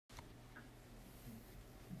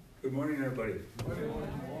Good morning, everybody. Good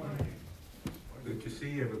morning. Good to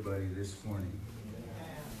see everybody this morning.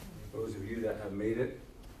 Those of you that have made it,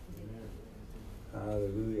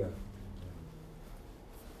 hallelujah.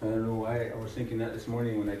 I don't know why I was thinking that this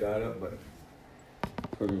morning when I got up, but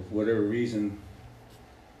for whatever reason,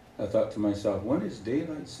 I thought to myself, when is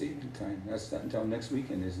daylight saving time? That's not until next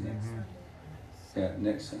weekend, isn't it? Yeah,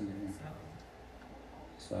 next Sunday.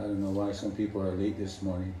 So I don't know why some people are late this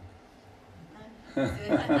morning.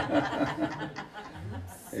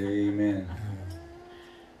 Amen.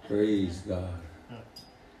 Praise God.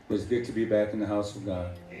 It's good to be back in the house of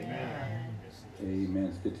God. Amen. Amen.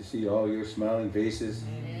 It's good to see all your smiling faces.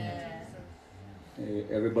 Yes. Hey,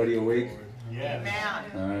 everybody awake? Yes.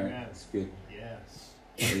 All right, that's good. Yes.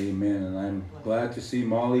 Amen. And I'm glad to see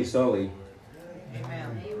Molly Sully.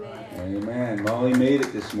 Amen. Amen. Molly made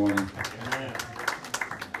it this morning. Amen.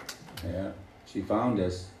 Yeah, she found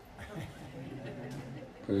us.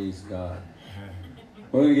 Praise God.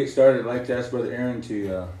 We're going to get started. I'd like to ask Brother Aaron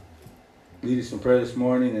to lead us in prayer this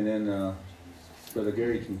morning, and then Brother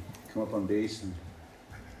Gary can come up on bass, and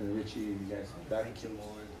Brother Richie and you guys back. Thank you,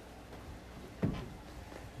 Lord.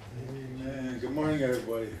 Amen. Good morning,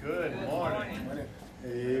 everybody. Good morning.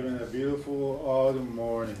 Amen. A beautiful autumn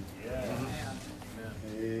morning. Yes.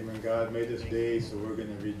 Amen. God made this day, so we're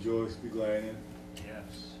going to rejoice, be glad in it.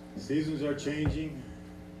 Yes. Seasons are changing.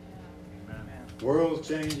 Amen. World's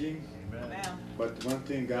changing. Amen. But the one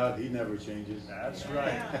thing, God, He never changes. That's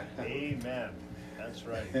right. Amen. That's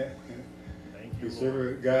right. Thank We you, serve Lord.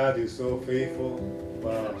 a God who's so faithful.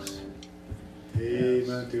 Wow. Yes.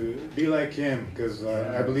 Amen. To be like Him, because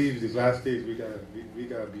I believe these last days we gotta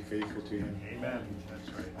be faithful to Him. Amen. That's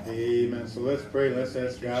right. Amen. So let's pray. Let's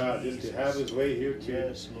ask God just to have His way here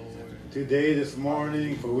Yes, Lord. today, this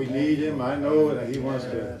morning, for we need Him. I know that He wants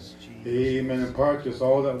to, Yes, Jesus. amen, impart us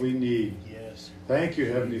all that we need. Yes. Thank you,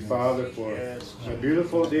 Heavenly Father, for Yes, a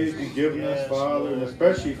beautiful day you've given us, Yes, Father, and Lord.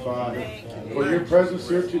 especially, Father, for your presence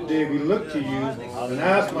here today. We look to you and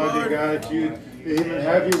ask, mighty God, that you, amen,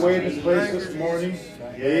 have your way in this place this morning.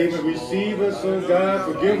 Amen. Receive us, O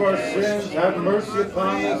God. Forgive our sins. Have mercy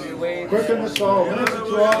upon us. Quicken us all. Minister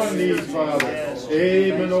to all our needs, Father.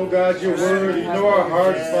 Amen, O God, your word. You know our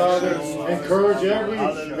hearts, Father. Encourage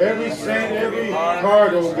every saint, every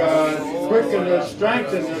heart, O God. Quicken us,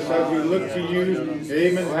 strengthen us as we look to you.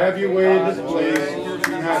 Amen. Have your way in this place.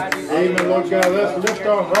 Amen, Lord God. Let's lift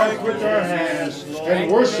our hearts with our hands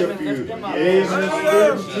and worship you. Amen.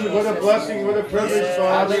 What a blessing, what a privilege,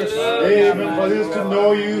 Father. Amen. For this to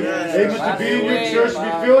know you. Amen. To be in your church, be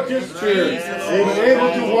filled with your spirit. Amen.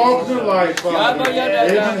 Able to walk in the light, Father.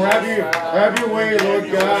 Amen. Have your way, Lord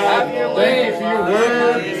God. Thank you for your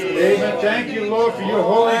word. Amen. Thank you, Lord, for your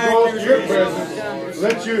Holy Ghost, your presence.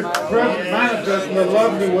 Let your presence manifest in a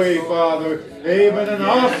lovely way, Father. Amen. An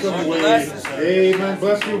awesome way. Amen.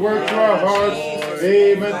 Bless your word to our hearts.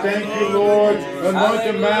 Amen. Thank you, Lord.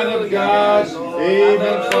 Anointed man of God.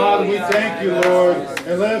 Amen, Father. We thank you, Lord.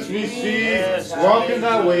 And let us receive, walk in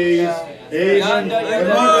thy ways. Amen.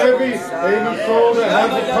 Anoint every, amen, soul that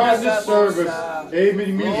has a part in this service.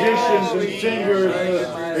 Amen. Musicians and singers.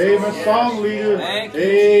 Amen. Song leaders.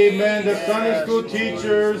 Amen. The Sunday school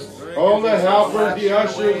teachers. All the helpers, the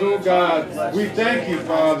ushers, oh God. We thank you,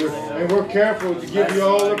 Father. And we're careful to give you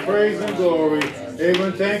all the praise and glory.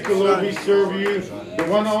 Amen. Thank you, Lord. We serve you, the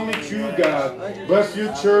one only true God. Bless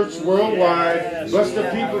your church worldwide. Bless the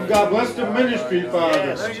people of God. Bless the ministry,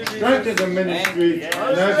 Father. Strengthen the ministry. And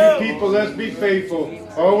as your people, let's be faithful.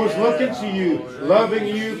 Always looking to you, loving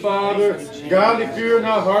you, Father. Godly fear in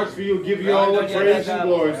our hearts for you. Give you all the praise and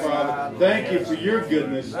glory, Father. Thank you for your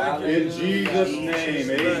goodness. In Jesus' name,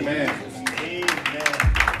 amen.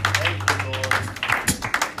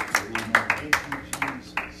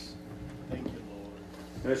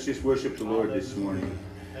 Let's just worship the Lord this morning.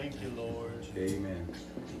 Thank you, Lord. Amen.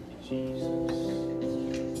 Jesus.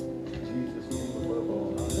 Jesus' name above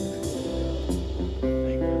all.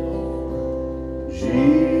 Thank you, Lord.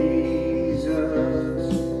 Jesus,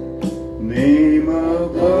 name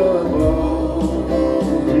above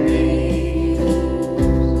all names.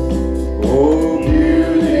 Oh,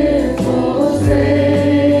 beautiful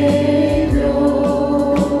Savior,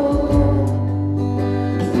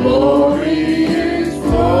 glorious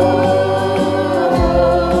God,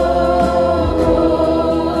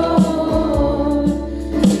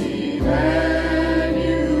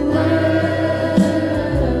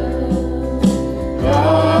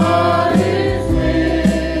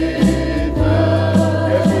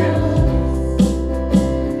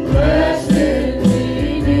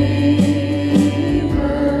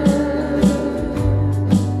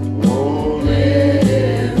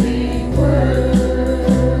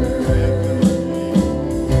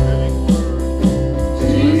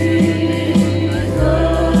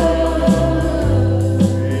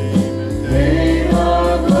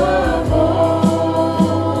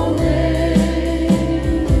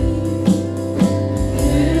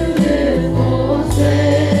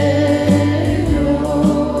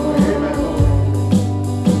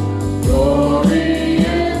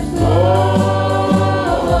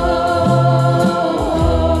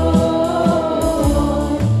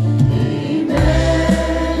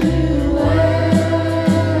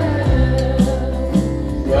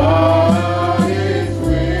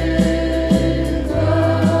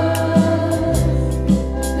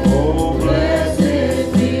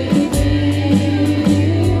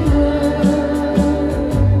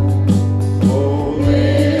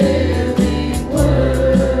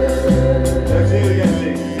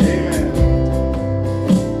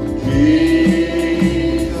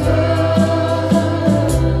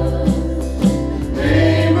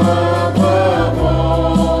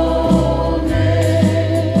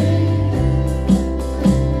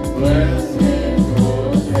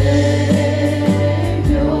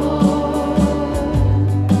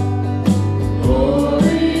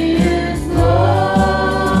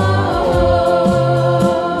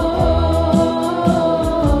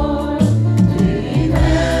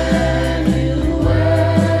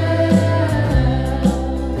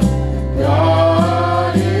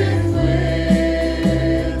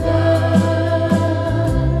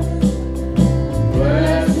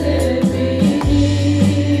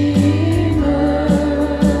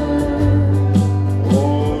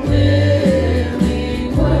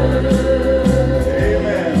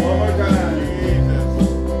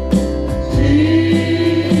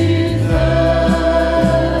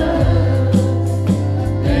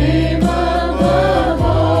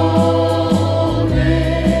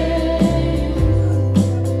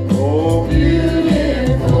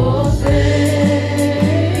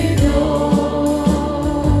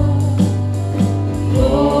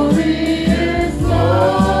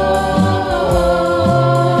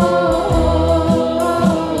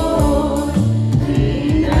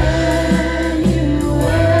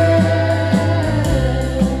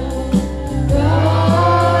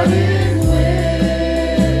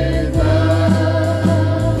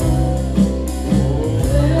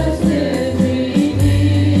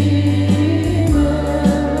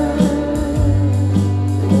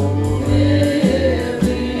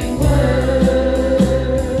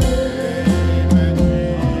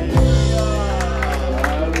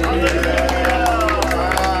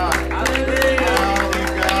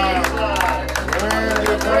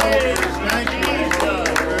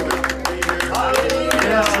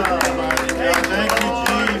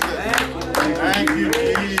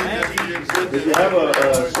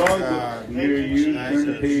 songbook near you. Turn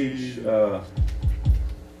to page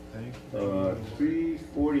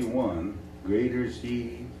 341. Greater is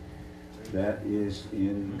He that is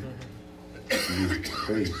in you.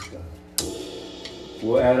 Praise God.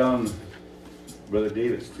 We'll add on Brother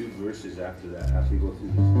David's 2 verses after that, after we go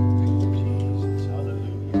through this. Jesus,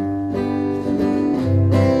 hallelujah.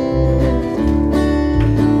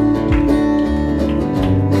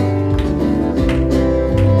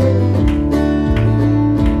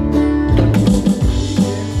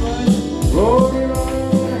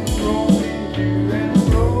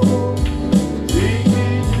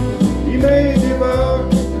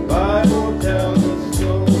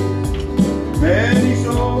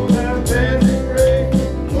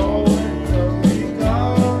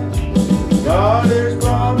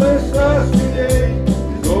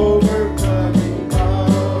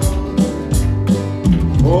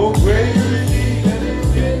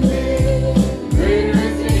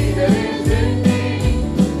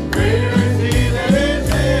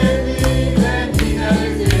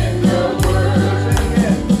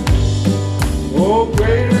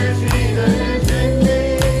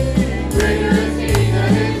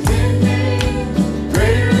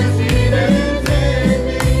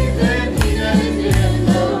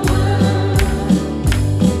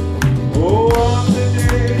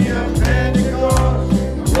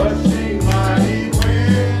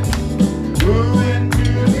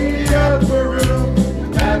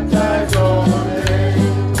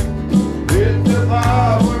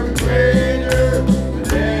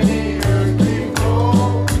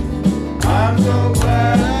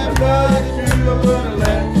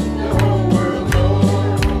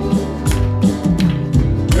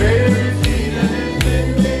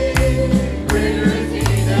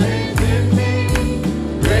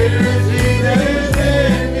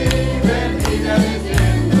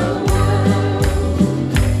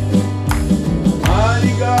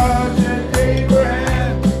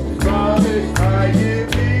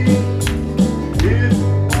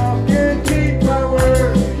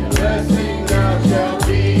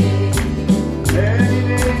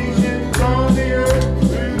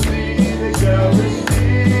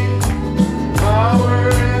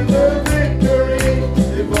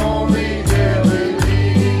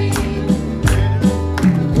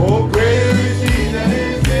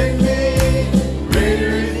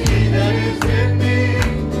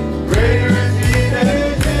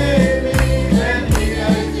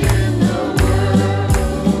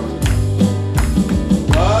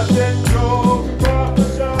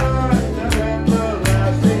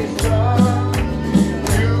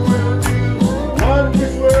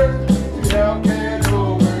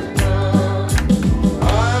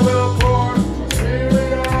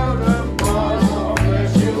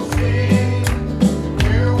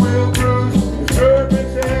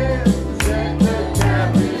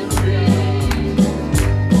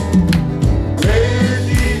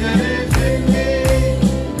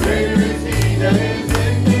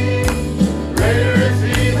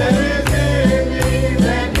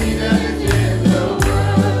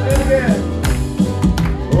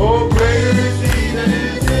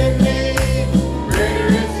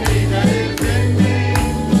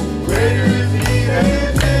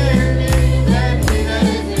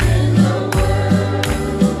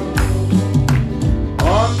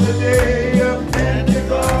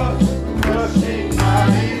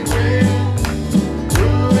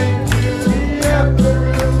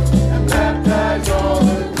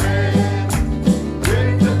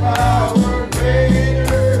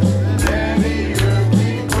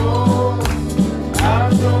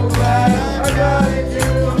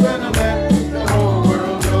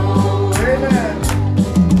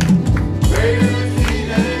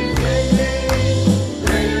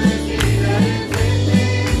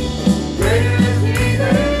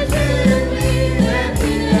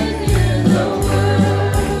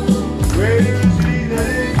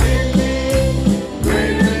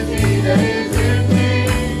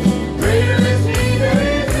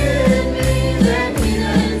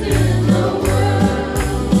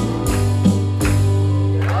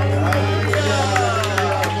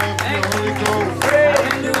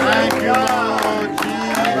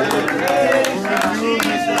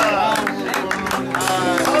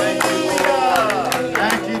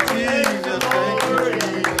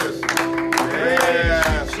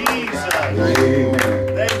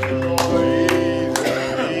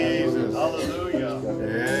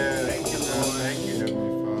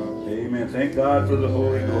 Thank God for the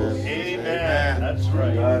Holy Ghost. Amen. That's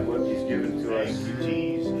right. God, what He's given to us. Thank you,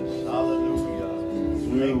 Jesus.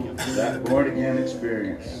 Hallelujah. Through that born again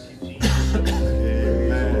experience. Thank you, Jesus.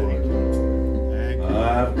 Amen.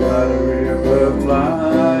 I've got a river of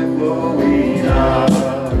life flowing out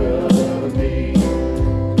of me.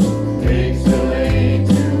 Makes the lame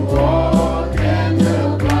to walk and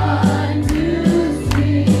the blind to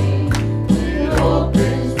see. It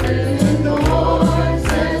opens prison doors,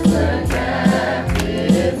 sets the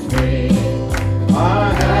captives free.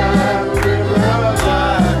 I have a river of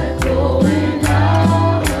life flowing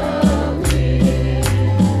out of me.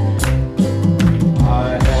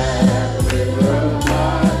 I have a river of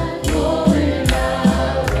life flowing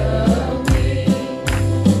out of me.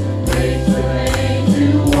 Makes the lame to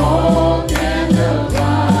walk and the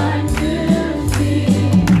blind to see.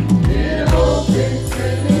 It opens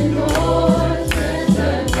prison doors, sets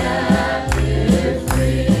the captives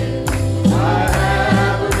free. I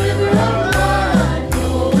have a river of life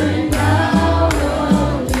flowing out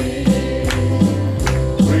of me.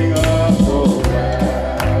 Bring up a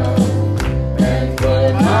well and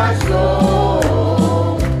flood my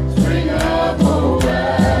soul. Spring up a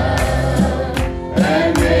well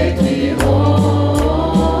and make me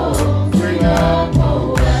whole. Spring up a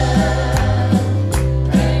well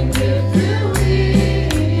and give to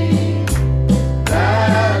me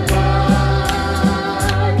that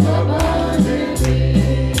life abundantly.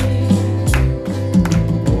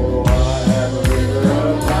 Oh, I have a river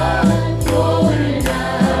of life flowing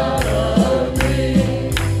out of me.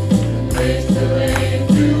 Makes the lame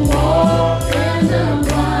to walk and the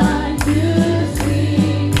blind to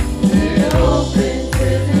see. It opens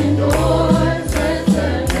prison doors, sets the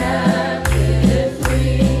captives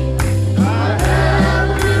free. I have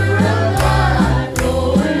a river of life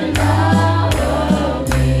flowing out of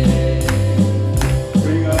me.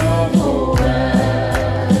 Bring up a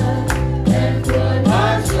well and flood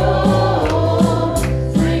my soul.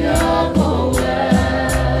 Bring up a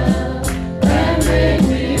well and make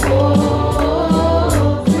me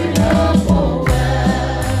whole. Bring up a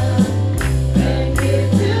well and give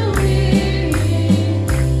to me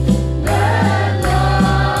that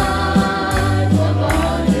life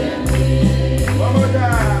abundantly. One more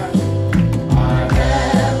time. I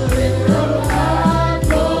have a river of life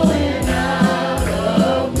flowing out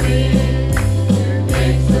of me.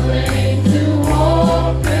 Makes the lame to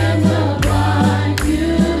walk and the blind to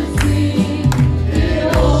see.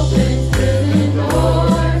 It opens prison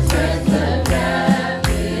doors, sets the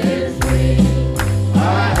captives free. I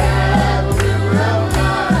have a river of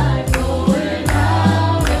life flowing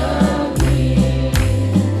out of me.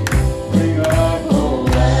 Bring up a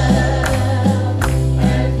well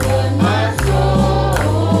and flood my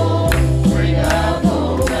soul. Bring up a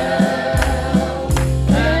well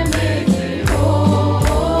and make me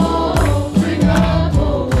whole. Bring up a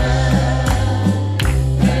well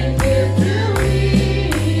and give to me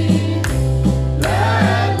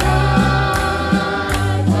that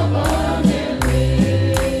life abundantly.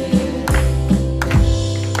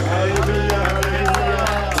 Hallelujah, hallelujah.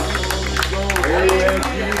 Praise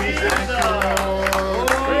Jesus.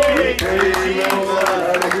 Praise you, Lord.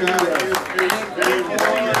 Hallelujah.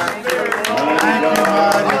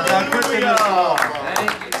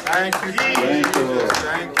 Thank you, Thank you, Lord.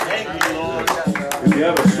 Thank you, Lord. If you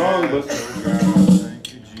have a songbook,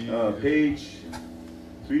 Thank you, Jesus. page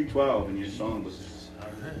 312 in your songbook.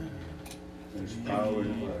 There's power in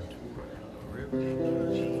the blood.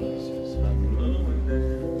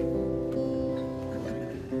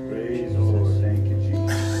 Praise the Lord. Thank you,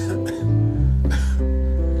 Jesus.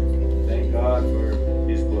 Thank God for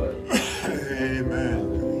His blood. Amen.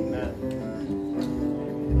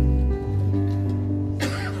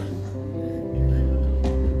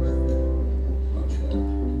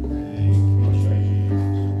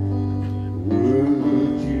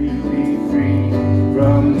 Would you be free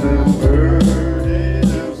from the burden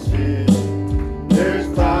of sin? There's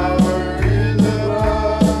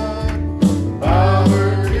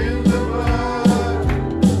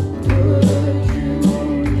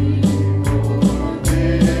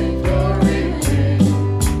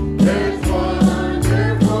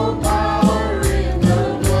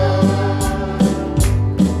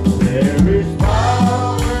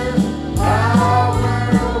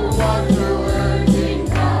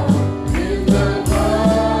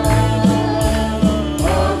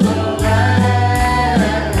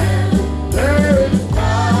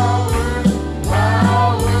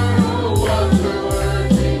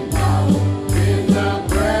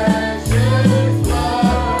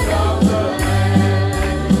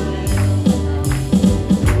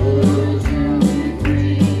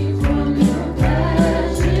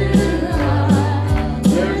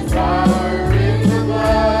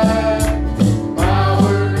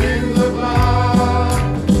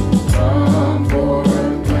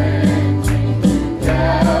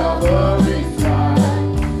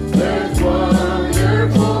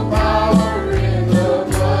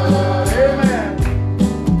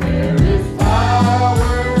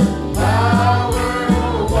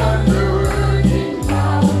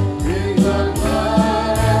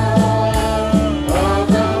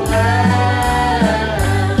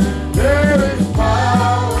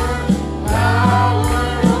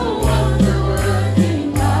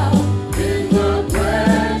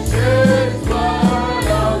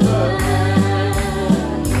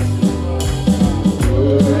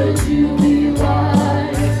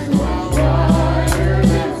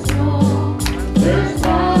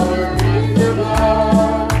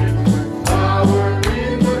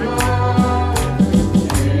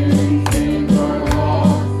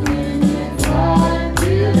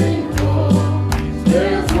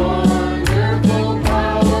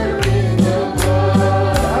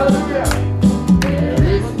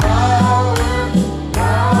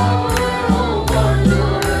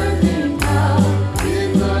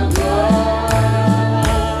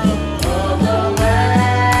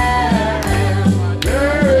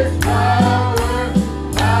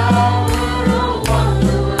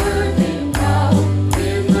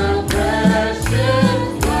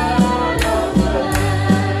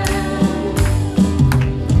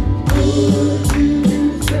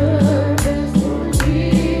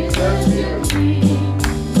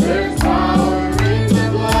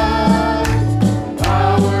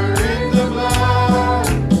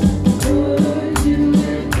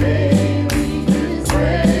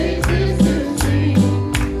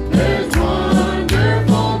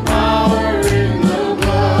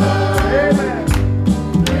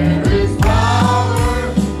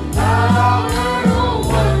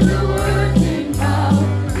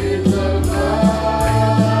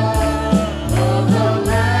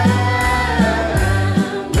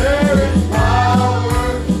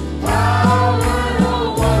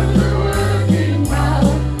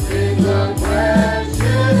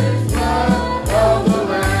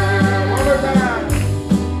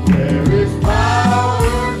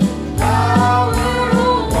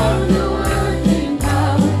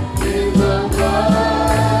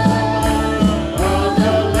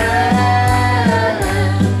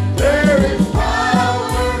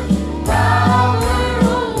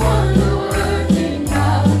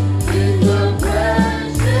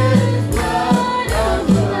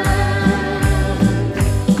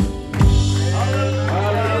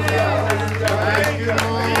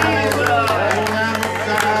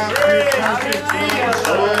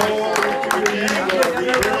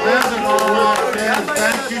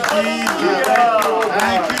Thank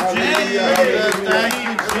you, Jesus. Thank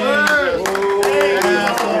you, Jesus.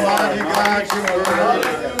 Yes, Almighty God, you're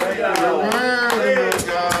worthy. You're worthy, Lord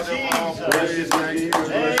God, of all praise.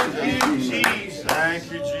 Thank you, Jesus. Thank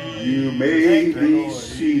you, Jesus. You may be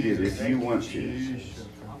seated if you want to.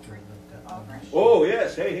 Oh,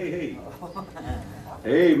 yes. Hey.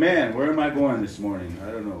 Amen. Where am I going this morning?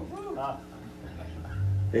 I don't know.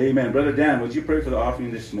 Amen. Brother Dan, would you pray for the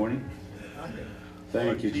offering this morning?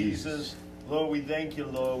 Thank you, Jesus. Lord, we thank you,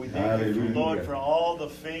 Lord. We thank Hallelujah. you, Lord, for all the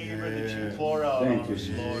favor that you pour out Thank on you, us,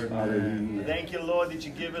 Jesus. Lord. Hallelujah. Thank you, Lord, that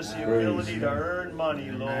you give us the Praise ability to you. earn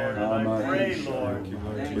money, Lord. And I pray, Lord,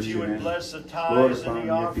 that you would bless the tithes and the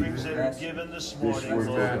offerings that are given this morning, work,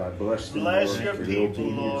 oh Lord. God. Bless them, Bless Lord, your for people,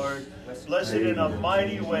 obedience. Lord. Bless it in a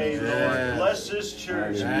mighty way, Lord. Bless this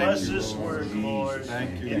church. Bless this work, Lord.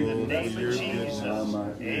 In the name of Jesus.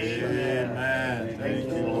 Amen. Thank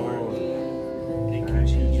you, Lord. Thank you,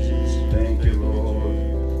 Jesus. Thank you, Lord.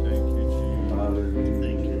 Thank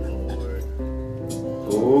Hallelujah. you, Lord.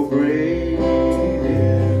 Oh, great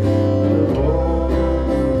is the Lord.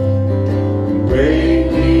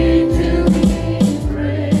 Greatly to be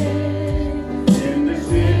praised in the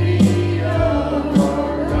city of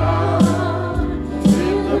our God.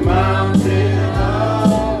 In the mountain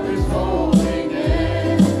of His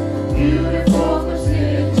holiness, beautiful for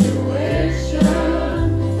situation.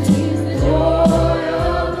 He's the joy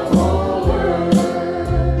of the whole world.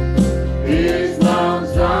 Is Mount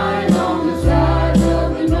Zion on the side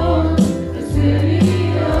of the north, the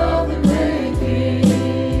city of the great King.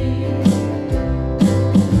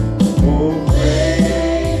 Oh, great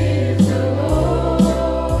is the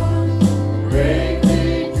Lord,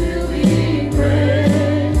 greatly to be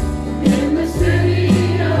praised in the city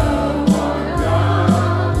of our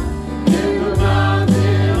God, in the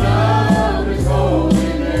mountain of His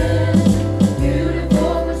holiness,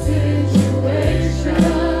 beautiful for situation.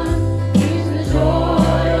 He's the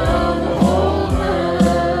joy of the whole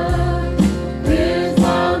world. There's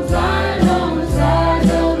Mount Zion on the side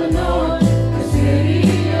of the north, the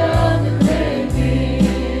city of the great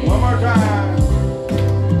King. One more time.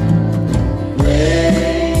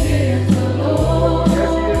 Great is the Lord,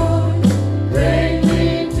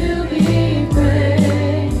 greatly to be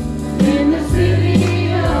praised in the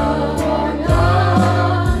city of our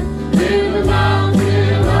God, in the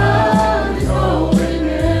mountain of His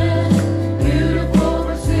holiness, beautiful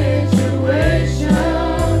for situation.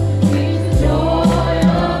 He's the joy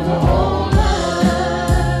of the whole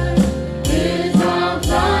earth. Is Mount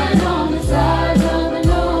Zion on the side of the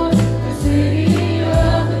north, the city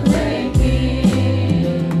of the great King.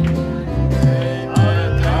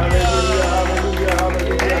 Hallelujah.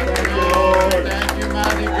 Thank you, Lord. Thank you,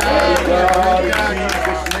 mighty God, God. in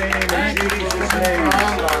Jesus' name, Thank in you Jesus' for name.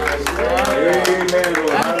 our lives, Lord. Amen,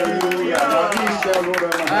 Lord. Hallelujah.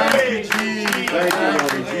 Thank you, Jesus. Thank you,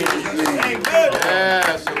 Lord, in Jesus' name.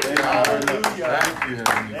 Yes, Lord God. Hallelujah. Thank you,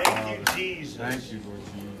 Heavenly Thank Father. you, Jesus. Thank you, Lord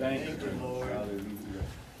Jesus. Thank you, Lord. Hallelujah.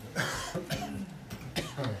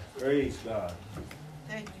 Praise God.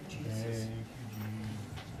 Thank you, Jesus.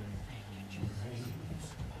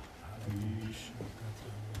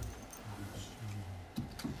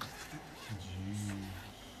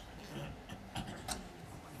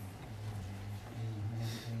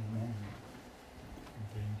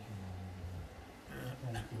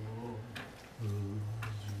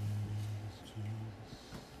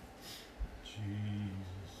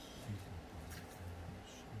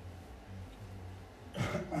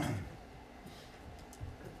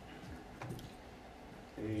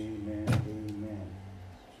 Amen. Amen.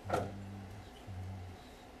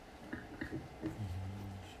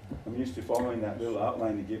 I'm used to following that little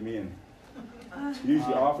outline to get me in.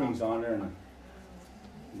 Usually offerings on there, and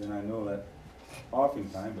then I know that offering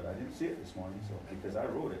time, but I didn't see it this morning, so because I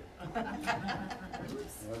wrote it. I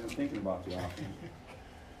wasn't thinking about the offering.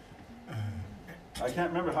 I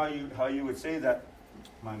can't remember how you would say that.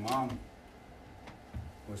 My mom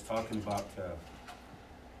was talking about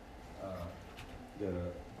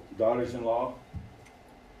the daughters-in-law.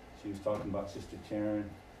 She was talking about Sister Karen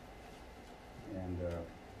and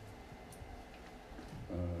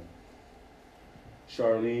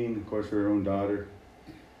Charlene, of course, her own daughter.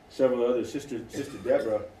 Several others, Sister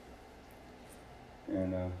Deborah,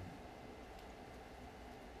 and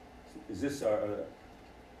is this our?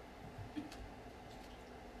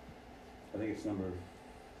 I think it's number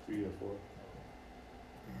 3 or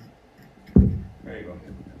 4. There you go.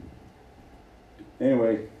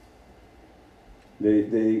 Anyway,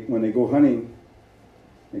 they when they go hunting,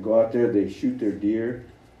 they go out there, they shoot their deer,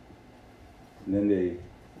 and then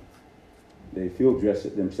they field dress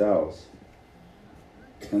it themselves.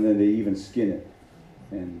 And then they even skin it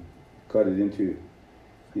and cut it into,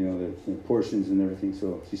 the portions and everything.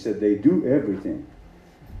 So she said they do everything.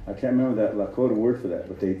 I can't remember that Lakota word for that,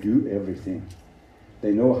 but they do everything.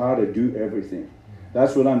 They know how to do everything.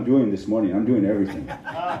 That's what I'm doing this morning. I'm doing everything.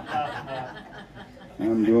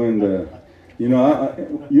 I'm doing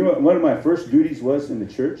one of my first duties was in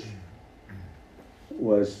the church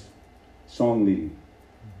was song leading.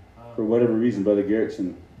 For whatever reason, Brother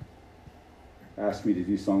Gerritsen asked me to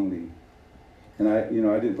do song leading. And I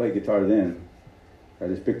didn't play guitar then. I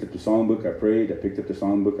just picked up the songbook, I prayed, I picked up the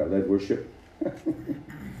songbook, I led worship.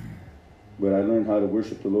 But I learned how to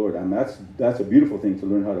worship the Lord. I mean, that's a beautiful thing to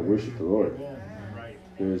learn how to worship the Lord. Right.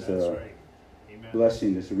 There's a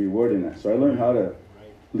blessing, there's a reward in that. So I learned how to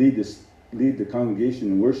lead the congregation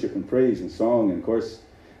in worship and praise and song. And of course,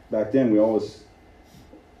 back then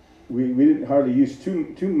we didn't hardly use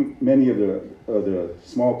too many of the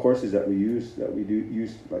small courses that we use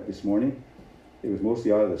like this morning. It was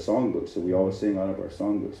mostly out of the songbook, so we always sing out of our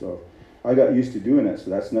songbook. So I got used to doing that, so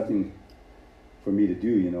that's nothing for me to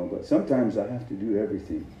do, but sometimes I have to do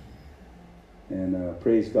everything. And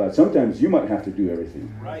praise God. Sometimes you might have to do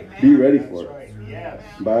everything. Right. Be ready for it. Right. Yes.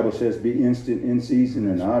 The Bible says be instant in season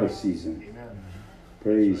and out of season. Amen.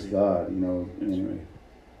 Praise God, Anyway.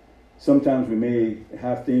 Sometimes we may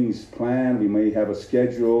have things planned, we may have a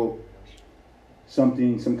schedule, some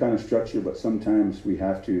kind of structure, but sometimes we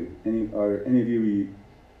have to. Any of you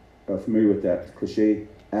are familiar with that cliche,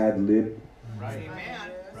 ad lib? Right.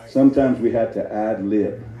 Sometimes we have to ad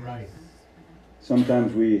lib. Right.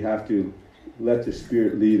 Sometimes we have to let the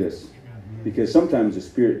Spirit lead us, because sometimes the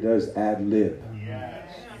Spirit does ad lib. Yes.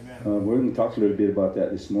 We're going to talk a little bit about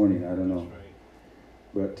that this morning. I don't know,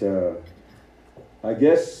 but I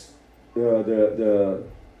guess are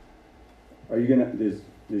you gonna? There's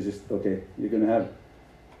just okay. You're gonna have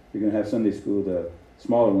Sunday school, the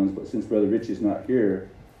smaller ones, but since Brother Rich is not here,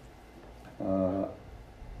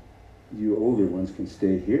 you older ones can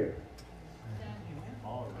stay here.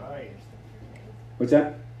 All right. What's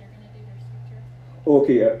that? They're going to do their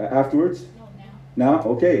scripture. Okay, afterwards? No, now. Now?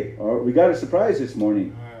 Okay. All right, we got a surprise this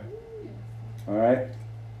morning. All right.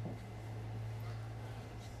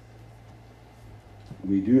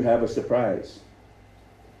 We do have a surprise.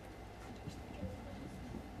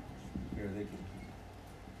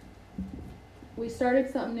 We started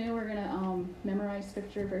something new. We're gonna memorize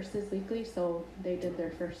scripture verses weekly, so they did their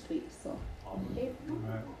first week. So, okay, come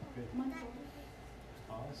on.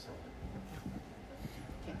 Awesome.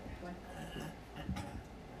 Okay, go ahead.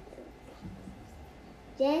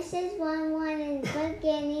 Genesis 1:1 in the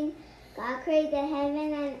beginning, God created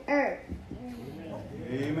heaven and earth.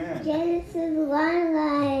 Amen. Genesis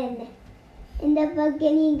 1:1 in the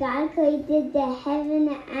beginning, God created the heaven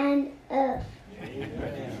and earth.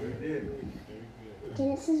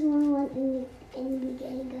 Genesis 1:1 in the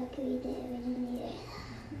beginning, God created heaven and the earth.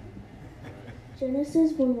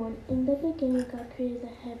 Genesis 1:1 in the beginning, God created the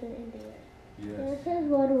heaven and the earth. Yes. Genesis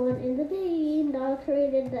 1:1 in the beginning, God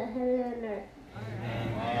created the heaven and earth.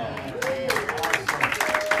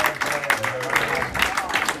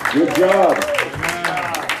 Good job.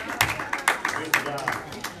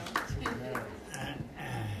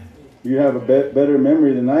 You have a better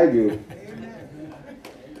memory than I do.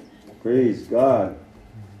 Praise God.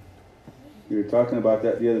 We were talking about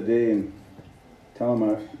that the other day and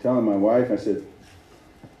telling my wife, I said,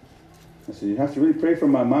 you have to really pray for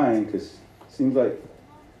my mind, because it seems like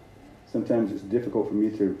sometimes it's difficult for me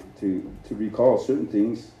to recall certain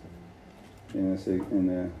things. And I said,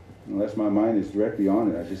 unless my mind is directly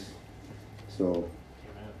on it, so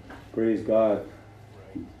praise God.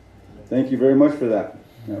 Thank you very much for that.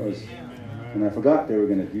 And I forgot they were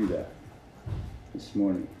going to do that this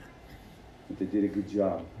morning. But they did a good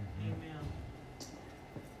job.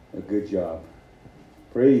 A good job.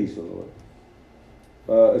 Praise the Lord.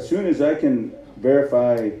 As soon as I can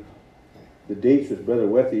verify the dates with Brother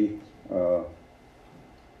Wethy,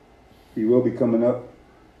 he will be coming up.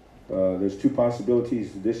 There's two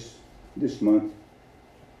possibilities this month,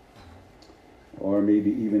 or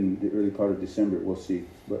maybe even the early part of December. We'll see.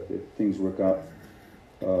 But if things work out,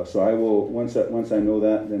 so I will once I know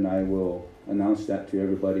that, then I will announce that to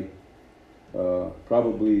everybody.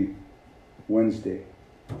 Probably Wednesday.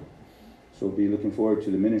 So be looking forward to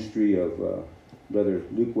the ministry of Brother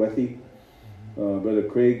Luke Wethy. Brother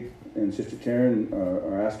Craig and Sister Karen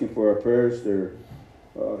are asking for our prayers.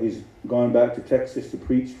 He's gone back to Texas to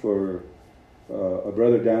preach for a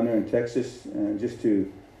brother down there in Texas, and just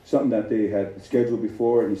to something that they had scheduled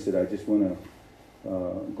before. And he said, I just want to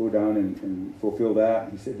go down and fulfill that.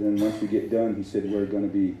 He said, then once we get done, he said, we're going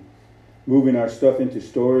to be moving our stuff into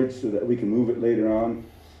storage so that we can move it later on.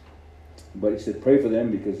 But he said, pray for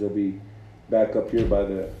them because they'll be back up here by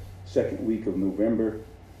the second week of November.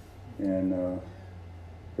 And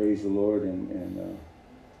praise the Lord. And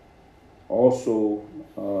also,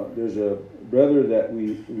 there's a brother that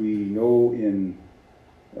we know in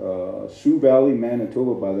Sioux Valley,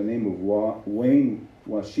 Manitoba, by the name of Wayne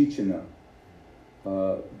Washichana.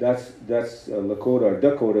 That's Lakota or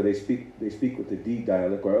Dakota. They speak with the D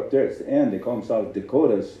dialect. Or up there it's the N. They call themselves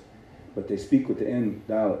Dakotas, but they speak with the N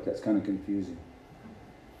dialect. That's kind of confusing.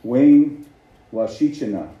 Wayne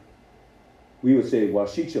Washichana. We would say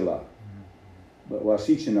Washichala, but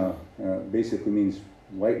Washichana basically means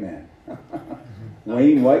white man.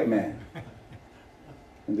 Wayne White Man.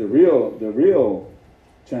 And the real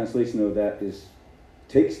translation of that is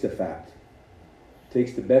takes the fat,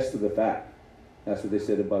 takes the best of the fat. That's what they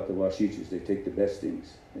said about the Washichas. They take the best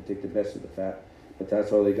things. They take the best of the fat. But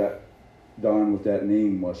that's how they got Don with that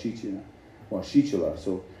name, Washichala.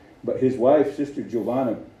 So, but his wife, Sister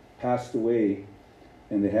Giovanna, passed away,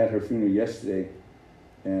 and they had her funeral yesterday.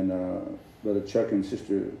 And Brother Chuck and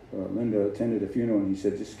Sister Linda attended the funeral, and he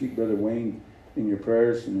said, just keep Brother Wayne in your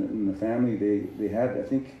prayers and the family. They had, I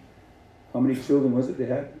think, how many children was it they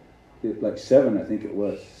had? Like 7, I think it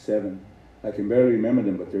was, 7. I can barely remember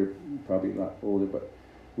them, but they're probably a lot older. But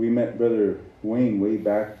we met Brother Wayne way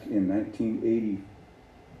back in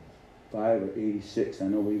 1985 or 86. I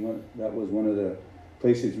know that was one of the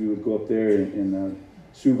places we would go up there in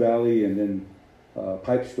Sioux Valley, and then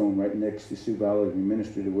Pipestone right next to Sioux Valley. We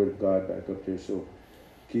ministered the Word of God back up there. So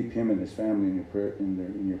keep him and his family in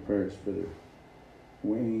your prayers, Brother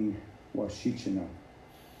Wayne Washichana.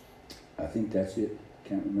 I think that's it.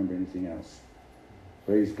 Can't remember anything else.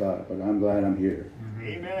 Praise God. But I'm glad I'm here.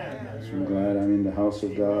 Amen. I'm glad I'm in the house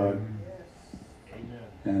of God. Amen.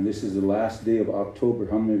 And this is the last day of October.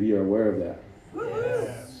 How many of you are aware of that?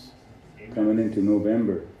 Yes. Coming into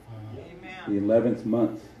November. Amen. The 11th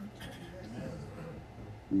month.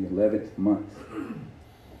 The 11th month.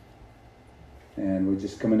 And we're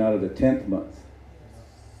just coming out of the 10th month.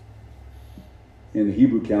 In the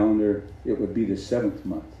Hebrew calendar, it would be the 7th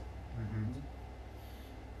month.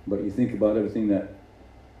 But you think about everything that,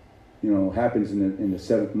 happens in the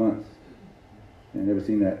 7th month, and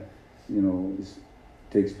everything that,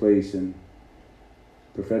 takes place, and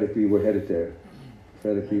prophetically we're headed there.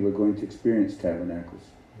 Prophetically we're going to experience tabernacles.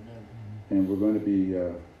 And we're going to be,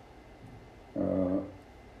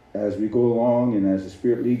 as we go along and as the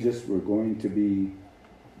Spirit leads us, we're going to be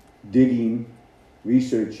digging,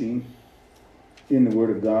 researching in the Word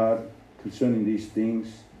of God concerning these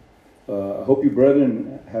things. I hope you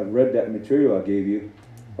brethren have read that material I gave you,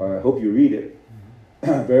 or I hope you read it.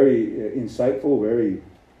 Very insightful, very,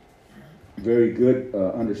 very good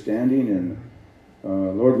understanding, and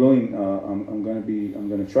Lord willing, I'm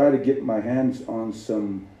going to try to get my hands on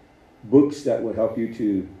some books that would help you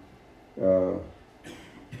to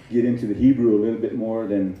get into the Hebrew a little bit more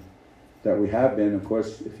than that we have been. Of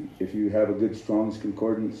course, if you have a good Strong's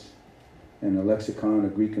Concordance and a lexicon, a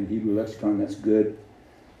Greek and Hebrew lexicon, that's good.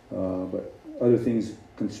 But other things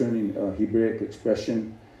concerning Hebraic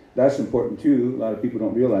expression, that's important too. A lot of people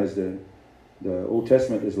don't realize that the Old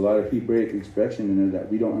Testament, there's a lot of Hebraic expression in there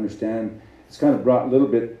that we don't understand. It's kind of brought a little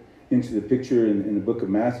bit into the picture in the book of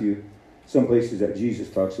Matthew. Some places that Jesus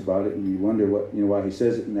talks about it, and you wonder why he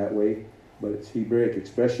says it in that way. But it's Hebraic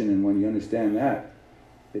expression, and when you understand that,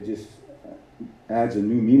 it just adds a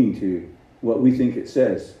new meaning to what we think it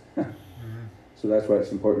says. So that's why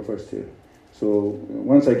it's important for us to. So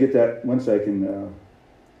once I can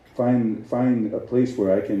find a place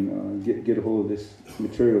where I can get a hold of this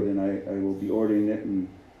material, then I will be ordering it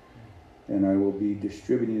and I will be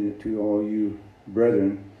distributing it to all you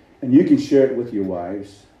brethren. And you can share it with your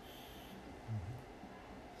wives.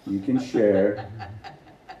 You can share.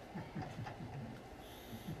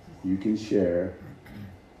 You can share.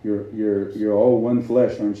 You're all one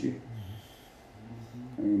flesh, aren't you?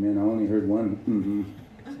 Amen. I only heard one.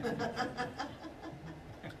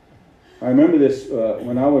 I remember this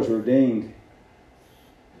when I was ordained.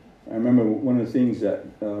 I remember one of the things that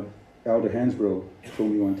Elder Hansbrough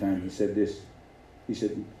told me one time. He said this. He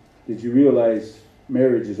said, "Did you realize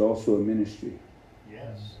marriage is also a ministry?"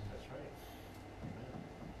 Yes, that's right. Amen.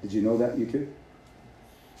 Did you know that, you two?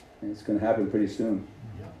 And it's going to happen pretty soon.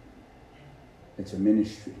 Yeah. It's a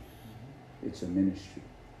ministry. It's a ministry.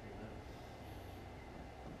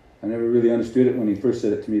 I never really understood it when he first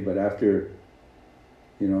said it to me, but after,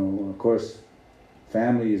 of course,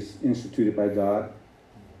 family is instituted by God.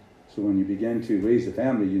 So when you begin to raise a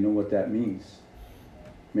family, you know what that means.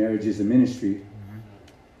 Marriage is a ministry,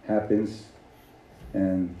 happens,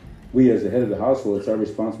 and we as the head of the household, it's our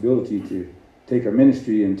responsibility to take our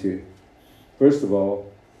ministry and to, first of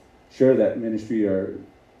all, share that ministry, or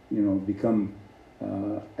become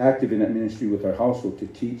active in that ministry with our household, to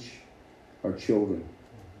teach our children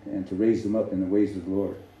and to raise them up in the ways of the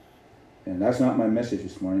Lord. And that's not my message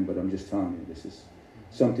this morning, but I'm just telling you, this is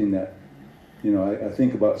something that I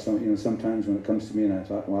think about sometimes when it comes to me, and I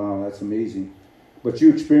thought, wow, that's amazing. But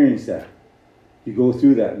you experience that. You go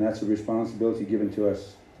through that, and that's a responsibility given to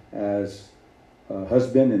us as a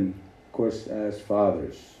husband and, of course, as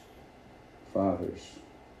fathers,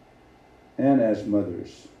 and as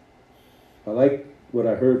mothers. I like what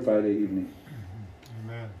I heard Friday evening.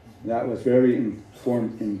 Amen. That was very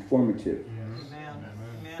informative.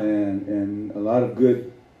 Yes. Amen. And a lot of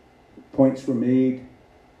good points were made.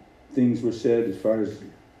 Things were said as far as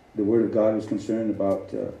the Word of God was concerned about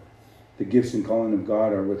the gifts and calling of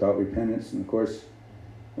God are without repentance. And of course,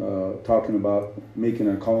 talking about making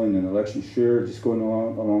our calling and election sure, just going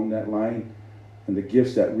along that line. And the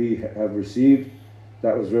gifts that we have received,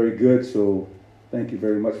 that was very good. So thank you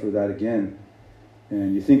very much for that again.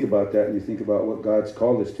 And you think about that, and you think about what God's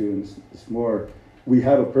called us to, and it's more, we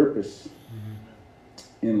have a purpose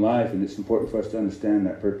in life, and it's important for us to understand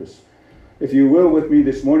that purpose. If you will, with me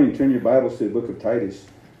this morning, turn your Bibles to the book of Titus.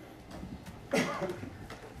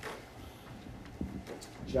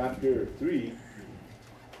 Chapter 3.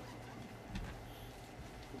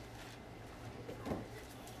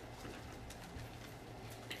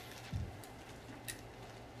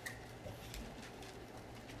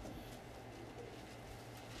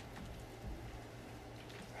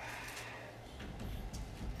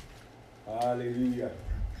 Hallelujah.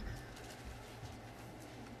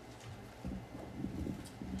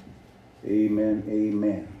 Amen,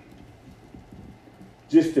 amen.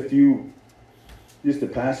 Just a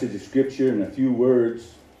passage of scripture and a few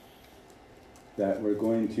words that we're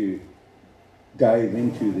going to dive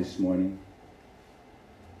into this morning.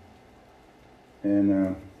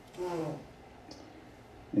 And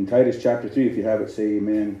in Titus chapter 3, if you have it, say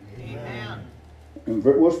amen. Amen. And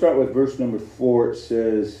we'll start with verse number 4. It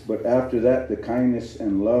says, "But after that, the kindness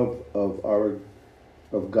and love of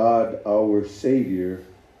God our Savior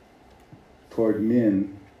toward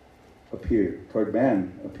man appeared,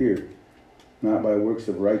 not by works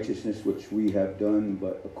of righteousness which we have done,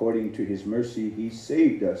 but according to his mercy he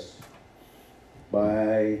saved us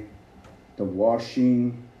by the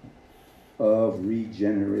washing of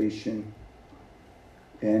regeneration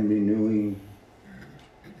and renewing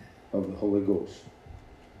of the Holy Ghost,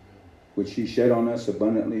 which he shed on us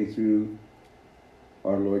abundantly through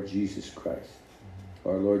our Lord Jesus Christ.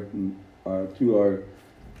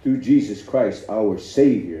 Through Jesus Christ, our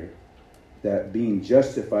Savior, that being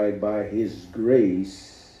justified by his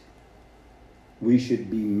grace, we should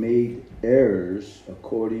be made heirs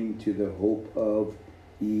according to the hope of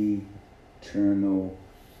eternal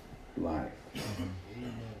life.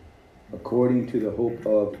 According to the hope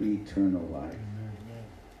of eternal life.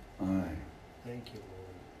 Aye. Thank you,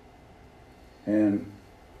 Lord. And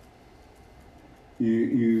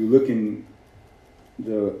you look in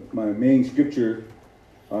my main scripture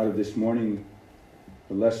out of this morning,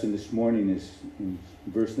 the lesson this morning is in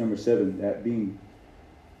verse number 7, that being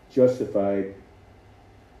justified,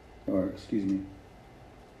 verse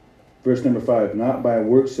number 5, not by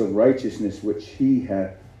works of righteousness which we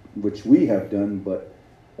have done, but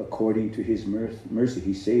according to his mercy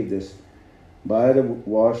he saved us by the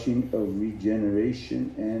washing of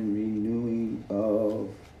regeneration and renewing of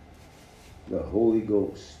the Holy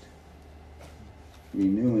Ghost.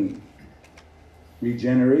 Renewing.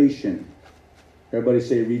 Regeneration. Everybody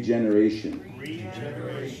say regeneration.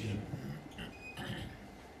 Regeneration.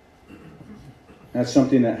 That's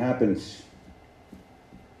something that happens.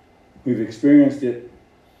 We've experienced it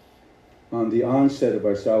on the onset of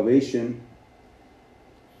our salvation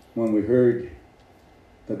when we heard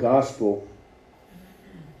the gospel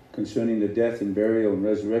concerning the death and burial and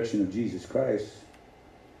resurrection of Jesus Christ,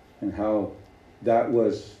 and how that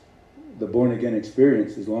was the born-again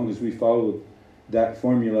experience. As long as we followed that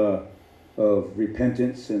formula of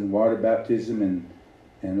repentance and water baptism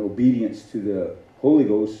and obedience to the Holy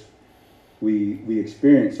Ghost, we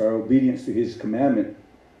experience our obedience to his commandment.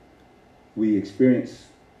 We experience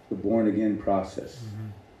the born-again process. Mm-hmm.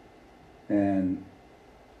 And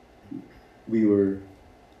we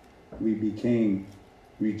became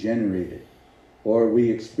regenerated, or we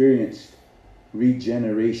experienced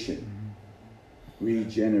regeneration. Mm-hmm.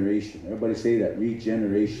 Regeneration. Everybody say that.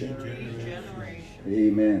 Regeneration. Regeneration.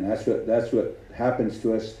 Amen. That's what happens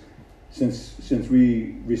to us since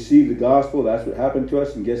we received the gospel. That's what happened to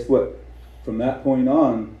us. And guess what? From that point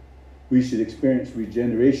on, we should experience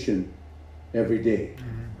regeneration every day.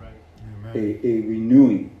 Right. A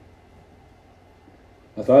renewing.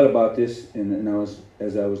 I thought about this, and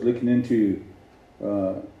as I was looking into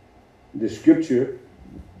the scripture,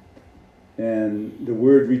 and the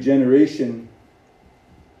word regeneration,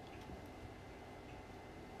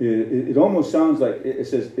 it almost sounds like it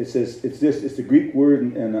says it's the Greek word,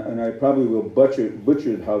 and I probably will butcher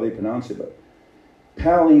how they pronounce it, but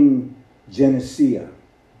palingenesia.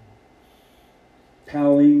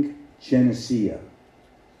 Palingenesia.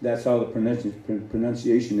 That's how the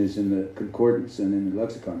pronunciation is in the concordance and in the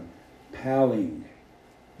lexicon.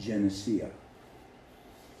 Palingenesia.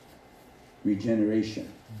 Regeneration.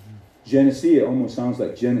 Genesia almost sounds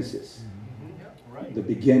like Genesis. Right. The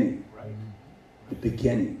beginning. Right. The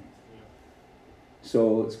beginning.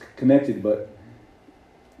 So it's connected, but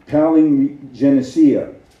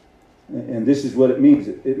palingenesia, and this is what it means.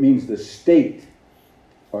 It means the state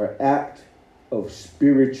or act of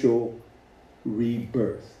spiritual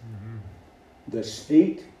rebirth. The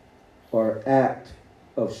state or act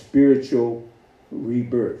of spiritual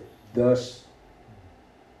rebirth. Thus,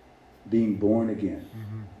 being born again.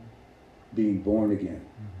 Being born again.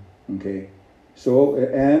 Okay? So,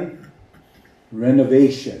 and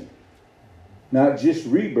renovation. Not just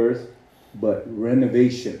rebirth, but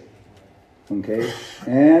renovation. Okay?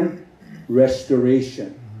 And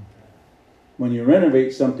restoration. When you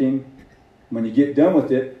renovate something, when you get done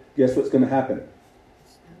with it, guess what's going to happen?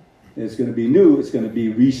 It's going to be new. It's going to be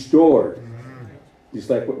restored. Just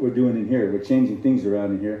like what we're doing in here. We're changing things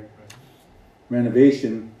around in here.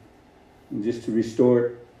 Renovation, just to restore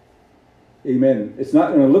it. Amen. It's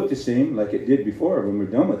not going to look the same like it did before when we're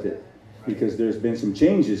done with it. Because there's been some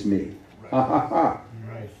changes made. Ha ha ha.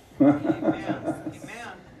 Amen.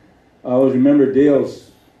 I always remember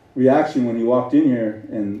Dale's reaction when he walked in here,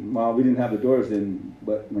 and well, we didn't have the doors then,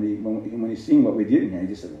 but when he seen what we did in here, he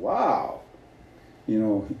just said, "Wow," you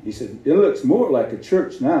know. He said, "It looks more like a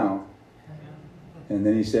church now." And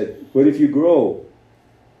then he said, "What if you grow?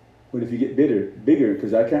 What if you get bigger?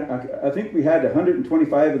 Because I think we had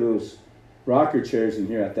 125 of those rocker chairs in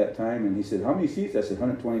here at that time." And he said, "How many seats?" I said,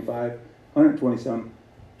 125, 120 some.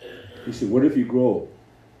 He said, "What if you grow?"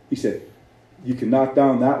 He said, "You can knock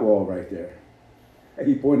down that wall right there." And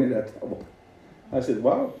he pointed at that wall. I said,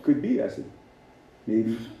 "Well, could be." I said,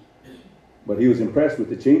 "Maybe." But he was impressed with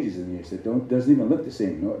the changes in here. He said, doesn't even look the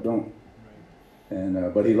same. No, it don't.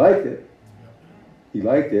 And but he liked it. He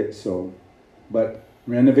liked it. So, but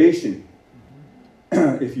renovation.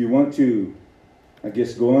 If you want to, I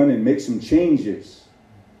guess, go on and make some changes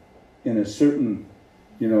in a certain,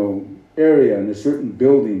 area, in a certain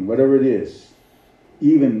building, whatever it is,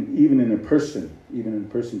 even in a person, even in a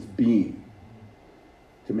person's being,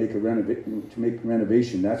 to make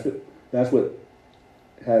renovation. That's what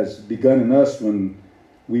has begun in us when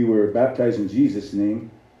we were baptized in Jesus'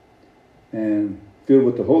 name and filled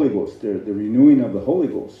with the Holy Ghost, the renewing of the Holy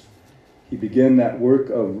Ghost. He began that work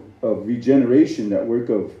of regeneration, that work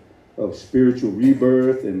of spiritual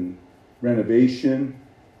rebirth and renovation,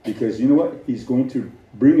 because you know what? He's going to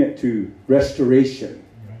bring it to restoration.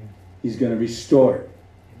 He's going to restore it.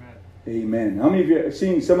 Amen. How many of you have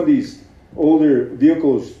seen some of these older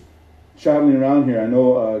vehicles traveling around here? I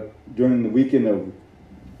know during the weekend of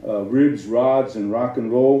Ribs, Rods, and Rock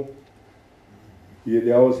and Roll,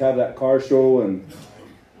 they always have that car show, and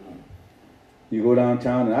you go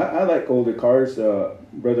downtown. And I like older cars.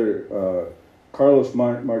 Brother Carlos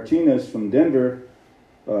Martinez from Denver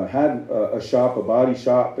had a shop, a body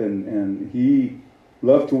shop, and he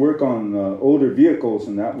loved to work on older vehicles,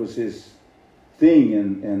 and that was his thing.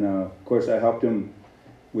 And of course, I helped him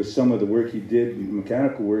with some of the work he did,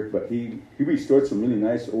 mechanical work, but he restored some really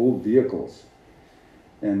nice old vehicles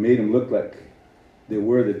and made them look like they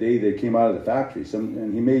were the day they came out of the factory.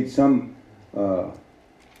 And he made some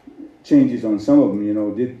changes on some of them,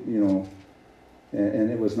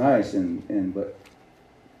 and it was nice. But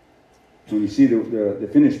when you see the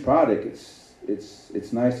finished product, it's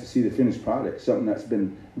nice to see the finished product, something that's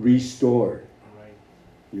been restored. Right.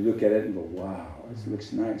 You look at it and go, wow, this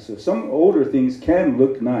looks nice. So some older things can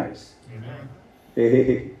look nice. Amen.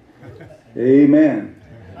 Hey, amen.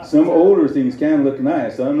 Some older things can look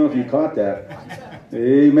nice. I don't know if you caught that.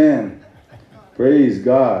 Amen. Praise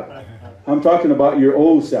God. I'm talking about your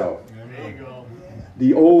old self. There you go.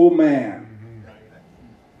 The old man.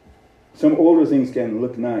 Some older things can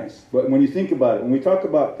look nice. But when you think about it, when we talk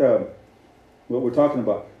about what we're talking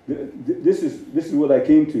about, this is what I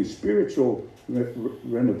came to. Spiritual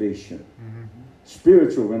renovation.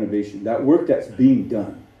 Spiritual renovation. That work that's being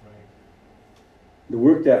done. The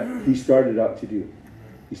work that he started out to do.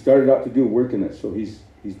 He started out to do work in it. So he's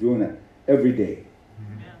He's doing that every day.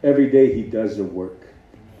 Every day he does the work.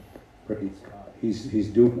 He's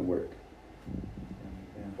doing the work.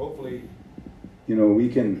 And hopefully, you know, we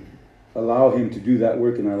can allow him to do that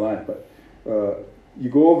work in our life. But you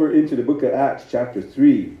go over into the book of Acts, chapter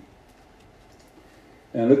 3,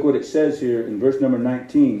 and look what it says here in verse number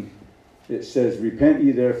 19. It says, repent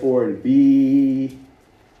ye therefore and be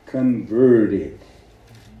converted.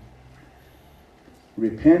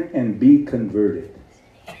 Repent and be converted.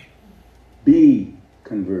 Be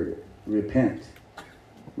converted. Repent.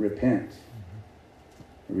 Repent.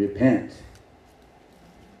 Repent.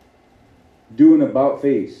 Do an about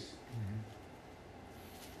face.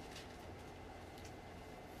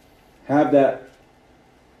 Have that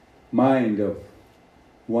mind of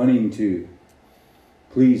wanting to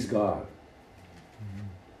please God.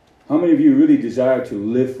 How many of you really desire to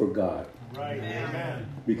live for God? Right. Amen.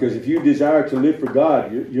 Because if you desire to live for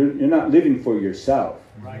God, you're not living for yourself.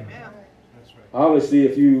 Right. That's right. Obviously,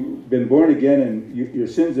 if you've been born again and your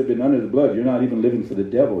sins have been under the blood, you're not even living for the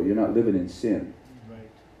devil. You're not living in sin. Right.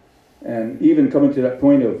 And even coming to that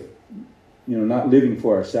point of, you know, not living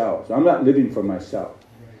for ourselves. I'm not living for myself.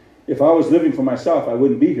 Right. If I was living for myself, I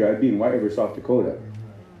wouldn't be here. I'd be in White River, South Dakota.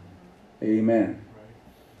 Amen. Right.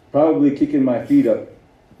 Probably kicking my feet up,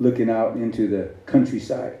 looking out into the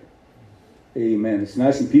countryside. Amen. It's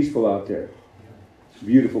nice and peaceful out there. It's a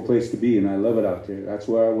beautiful place to be, and I love it out there. That's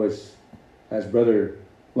where I was, as Brother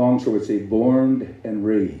Longshore would say, born and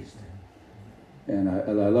raised. And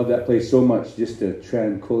I love that place so much, just the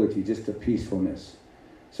tranquility, just the peacefulness.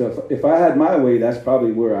 So if I had my way, that's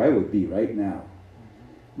probably where I would be right now.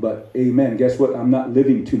 But amen, guess what? I'm not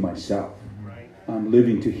living to myself. Right. I'm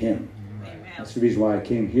living to Him. Right. That's the reason why I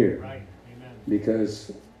came here. Right. Amen.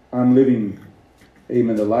 Because I'm living,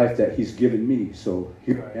 amen, the life that He's given me. So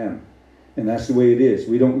here I am. And that's the way it is.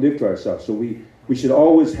 We don't live to ourselves. So we should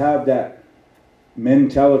always have that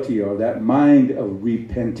mentality or that mind of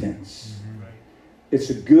repentance. Right. It's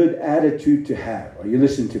a good attitude to have. Are you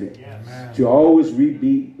listening to me? Yes. To always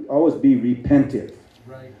be repentive.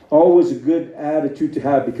 Right. Always a good attitude to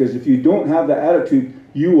have, because if you don't have that attitude,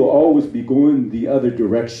 you will always be going the other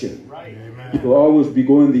direction. Right. You will always be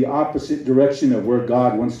going the opposite direction of where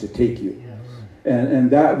God wants to take you. Yes.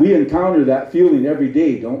 And that we encounter that feeling every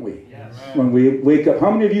day, don't we? Yes. When we wake up.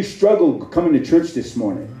 How many of you struggled coming to church this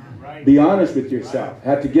morning? Right. Be honest with yourself.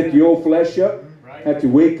 Had to get the old flesh up. Right. Had to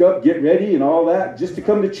wake up, get ready and all that, just to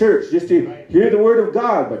come to church, just to hear the word of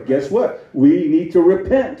God. But guess what? We need to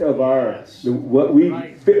repent of our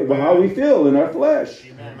how we feel in our flesh.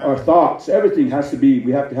 Amen. Our thoughts, everything has to be,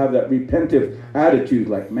 we have to have that repentive attitude.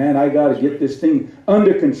 Like, man, I got to get this thing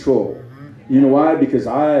under control. You know why? Because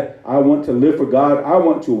I want to live for God. I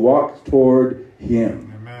want to walk toward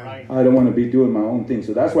Him. Right. I don't want to be doing my own thing.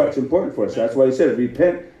 So that's why it's important for us. That's why He said,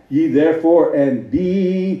 repent ye therefore and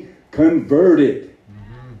be converted.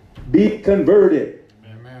 Be converted.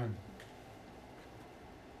 Amen.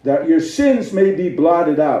 That your sins may be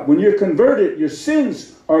blotted out. When you're converted, your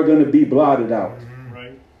sins are going to be blotted out.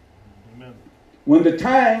 Right. Amen. When the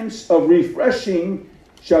times of refreshing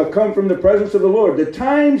shall come from the presence of the Lord. The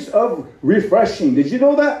times of refreshing. Did you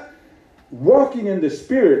know that? Walking in the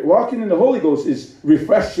Spirit, walking in the Holy Ghost is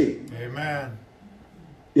refreshing. Amen.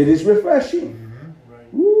 It is refreshing.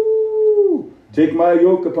 Right. Woo! Take my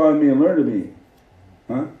yoke upon me and learn of me.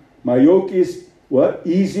 Huh? My yoke is what?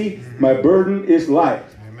 Easy. My burden is light.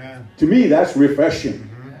 Amen. To me, that's refreshing.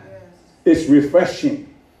 It's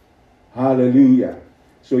refreshing. Hallelujah.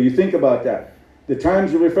 So you think about that. The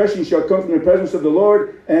times of refreshing shall come from the presence of the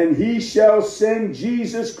Lord, and He shall send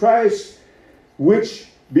Jesus Christ, which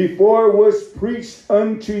before was preached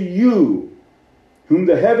unto you, whom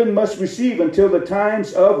the heaven must receive until the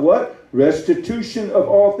times of what? Restitution of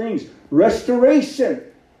all things. Restoration.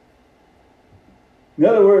 In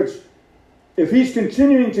other words, if He's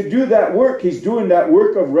continuing to do that work, He's doing that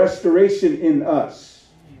work of restoration in us.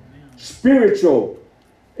 Amen. Spiritual,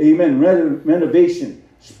 amen, renovation,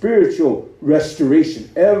 spiritual restoration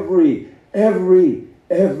every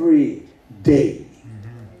day.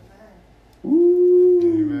 Ooh.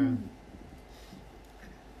 Amen.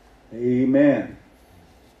 Amen.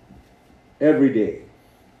 Every day.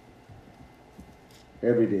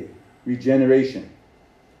 Every day. Regeneration.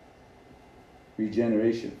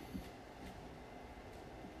 Regeneration.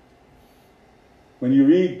 When you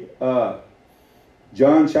read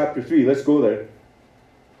John chapter 3, let's go there.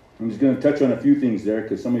 I'm just going to touch on a few things there,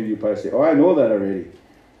 because some of you probably say, oh, I know that already.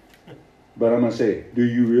 But I'm going to say, do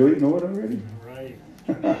you really know it already? Right.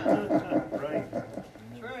 Right.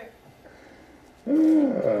 That's right.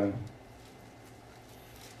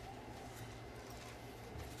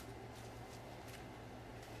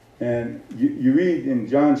 And you read in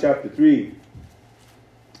John chapter 3,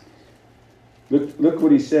 look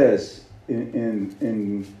what he says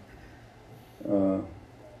in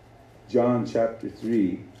John chapter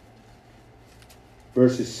 3,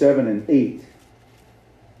 verses 7 and 8.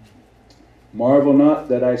 Marvel not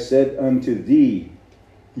that I said unto thee,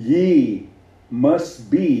 ye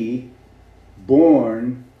must be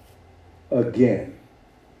born again.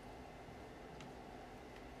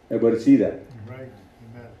 Everybody see that? Right.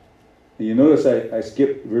 Amen. And you notice I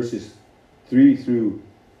skipped verses 3 through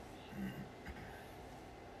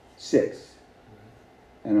 6.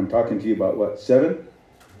 And I'm talking to you about what? 7? Right.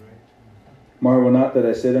 Marvel not that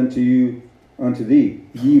I said unto thee,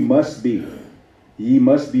 ye must be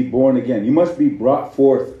born again. You must be brought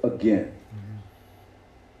forth again.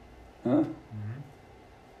 Huh?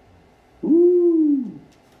 Ooh.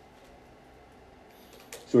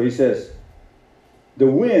 So he says, the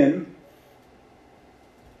wind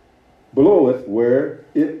bloweth where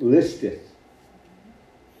it listeth,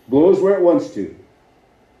 blows where it wants to,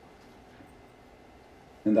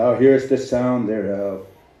 and thou hearest the sound thereof,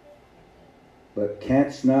 but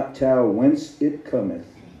canst not tell whence it cometh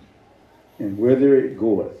and whither it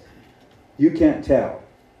goeth. You can't tell.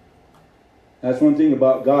 That's one thing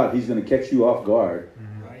about God. He's going to catch you off guard.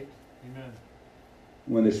 Right. Amen.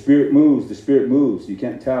 When the Spirit moves, the Spirit moves. You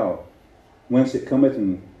can't tell whence it cometh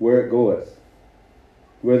and where it goeth,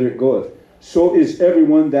 whither it goeth. So is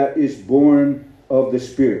everyone that is born of the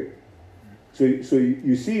Spirit. So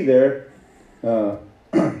you see there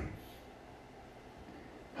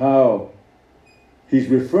how he's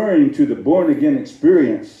referring to the born-again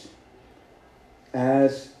experience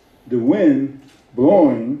as the wind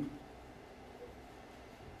blowing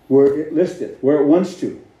where it listeth, where it wants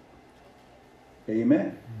to.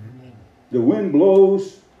 Amen. The wind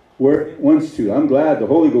blows where it wants to. I'm glad the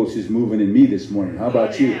Holy Ghost is moving in me this morning. How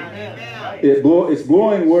about you? It's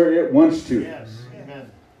blowing where it wants to. Yes.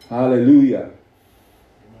 Amen. Hallelujah.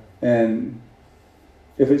 And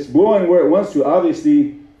if it's blowing where it wants to,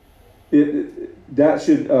 obviously that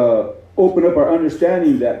should open up our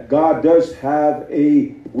understanding that God does have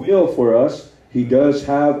a will for us. He does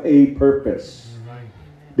have a purpose.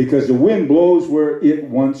 Because the wind blows where it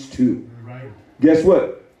wants to. Right. Guess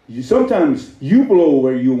what? Sometimes you blow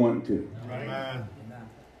where you want to. Right.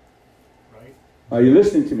 Right. Are you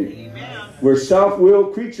listening to me? Amen. We're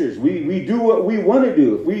self-willed creatures. We do what we want to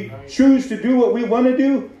do. If we choose to do what we want to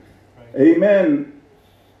do, amen,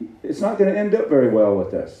 it's not going to end up very well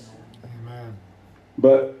with us. Amen.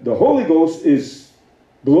 But the Holy Ghost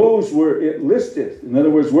blows where it listeth. In other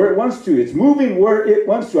words, where it wants to. It's moving where it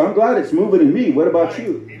wants to. I'm glad it's moving in me. What about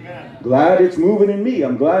you? Amen. Glad it's moving in me.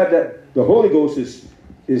 I'm glad that the Holy Ghost is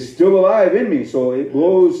still alive in me. So it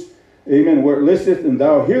blows, amen, where it listeth, and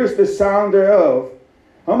thou hearest the sound thereof.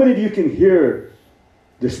 How many of you can hear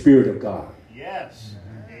the Spirit of God? Yes.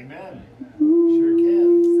 Amen. Sure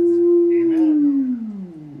can.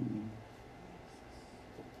 Amen.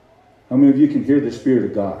 How many of you can hear the Spirit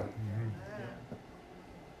of God?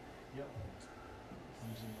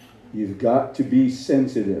 You've got to be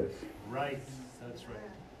sensitive Right. That's right.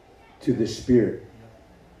 to the Spirit.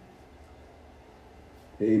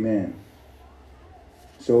 Amen.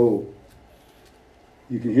 So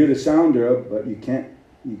you can hear the sound thereof, but you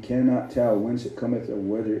cannot tell whence it cometh or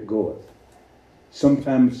whither it goeth.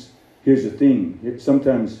 Sometimes, here's the thing.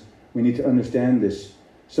 Sometimes we need to understand this.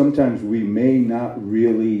 Sometimes we may not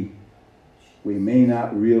really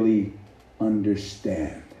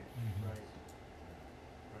understand.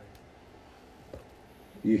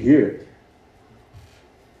 You hear it.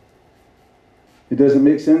 It doesn't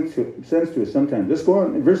make sense to us sometimes. Let's go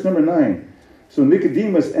on. Verse number 9. So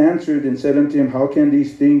Nicodemus answered and said unto him, how can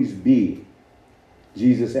these things be?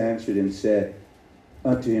 Jesus answered and said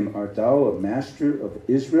unto him, art thou a master of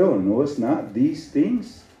Israel, and knowest not these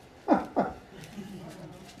things?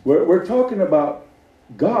 We're talking about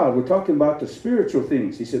God. We're talking about the spiritual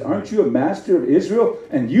things. He said, aren't you a master of Israel,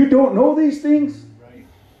 and you don't know these things? Right.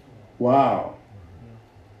 Wow.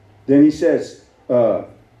 Then he says,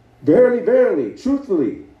 verily, verily,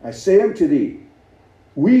 truthfully, I say unto thee,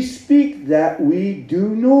 we speak that we do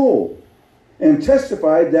know, and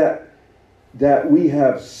testify that we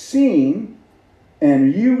have seen,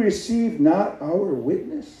 and you receive not our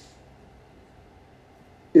witness.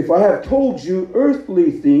 If I have told you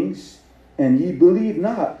earthly things, and ye believe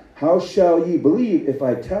not, how shall ye believe if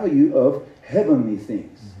I tell you of heavenly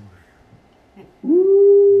things?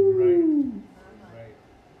 Woo. Right.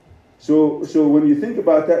 So when you think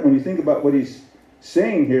about that, when you think about what he's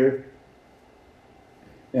saying here,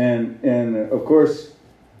 and of course,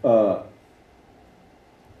 what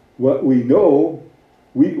we know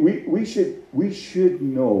We should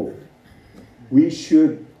know. We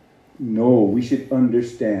should know. We should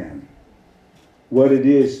understand what it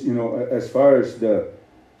is, as far as the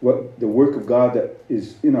work of God that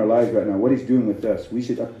is in our lives right now, what He's doing with us. We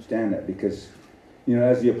should understand that because,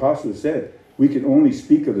 as the apostle said, we can only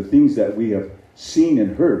speak of the things that we have seen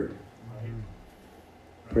and heard.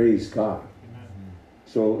 Praise God.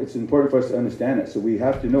 So it's important for us to understand it. So we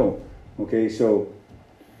have to know. Okay, so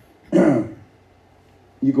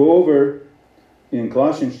you go over in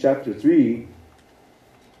Colossians chapter 3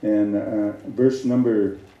 and verse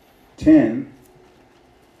number 10.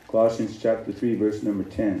 Colossians chapter 3, verse number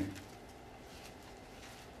 10.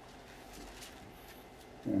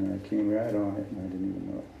 And I came right on it and I didn't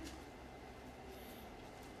even know it.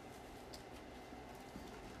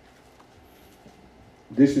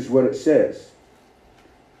 This is what it says.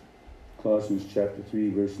 Colossians chapter 3,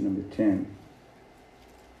 verse number 10.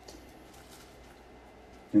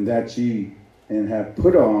 And that ye have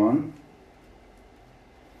put on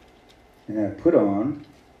the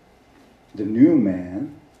new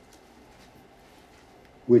man,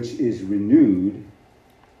 which is renewed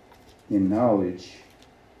in knowledge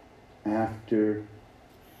after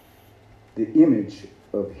the image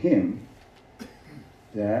of him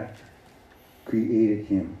that created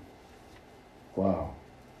him. Wow.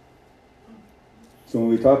 So when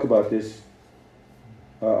we talk about this,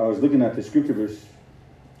 I was looking at the scripture verse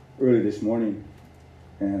early this morning,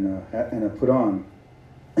 and I put on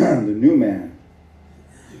the new man,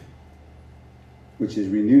 which is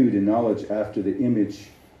renewed in knowledge after the image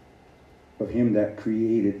of him that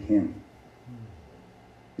created him.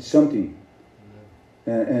 It's something.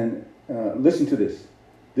 And listen to this.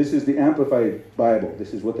 This is the Amplified Bible.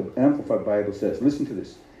 This is what the Amplified Bible says. Listen to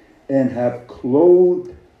this. And have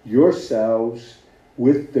clothed yourselves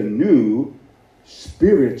with the new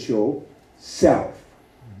spiritual self,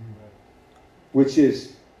 which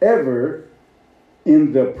is ever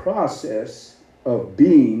in the process of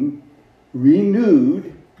being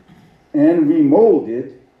renewed and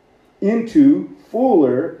remolded into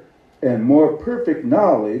fuller and more perfect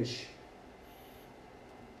knowledge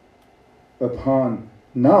upon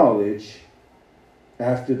knowledge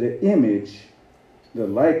after the image, the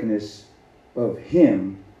likeness of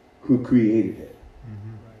him who created it.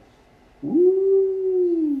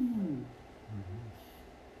 Woo.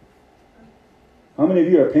 How many of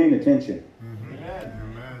you are paying attention?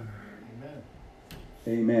 Amen.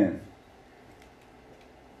 Amen.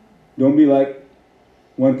 Don't be like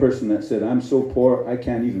one person that said, I'm so poor I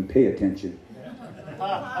can't even pay attention.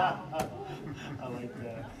 I like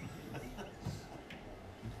that.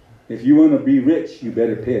 If you want to be rich, you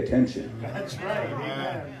better pay attention. That's right.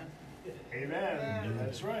 Amen. Amen.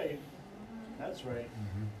 That's right. That's right.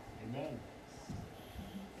 Amen.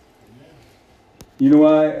 You know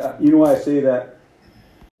why I say that?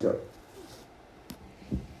 So,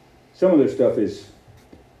 some of their stuff is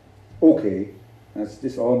okay. That's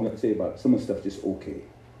just all I'm going to say about it. Some of the stuff is just okay.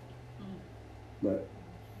 But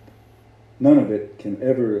none of it can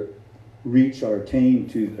ever reach or attain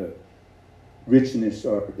to the richness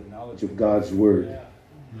or the knowledge of God's Word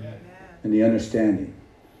and the understanding.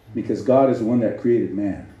 Because God is the one that created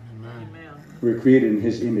man. We're created in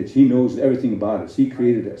His image. He knows everything about us. He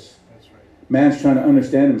created us. That's right. Man's trying to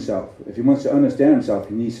understand himself. If he wants to understand himself,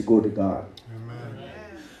 he needs to go to God.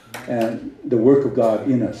 And the work of God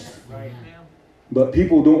in us. Right. But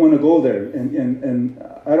people don't want to go there. And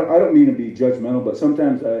I don't mean to be judgmental, but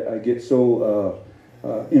sometimes I get so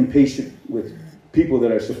impatient with people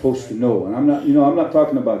that are supposed to know. And I'm not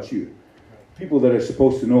talking about you. People that are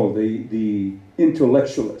supposed to know, the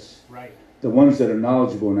intellectualists. Right. The ones that are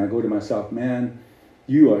knowledgeable. And I go to myself, man,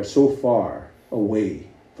 you are so far away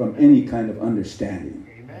from any kind of understanding.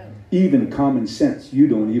 Amen. Even common sense, you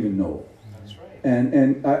don't even know. That's right.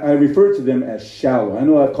 And I refer to them as shallow. I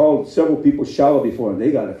know I've called several people shallow before, and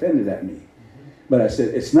they got offended at me. But I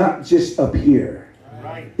said, it's not just up here.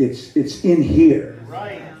 Right. It's in here.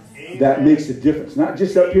 Right. That makes a difference. Not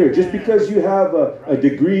just up here. Just because you have a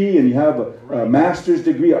degree and you have a master's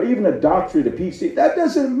degree or even a doctorate, a PhD, that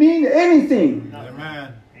doesn't mean anything.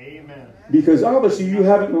 Amen. Amen. Because obviously you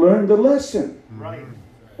haven't learned the lesson. Right.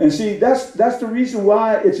 And see, that's the reason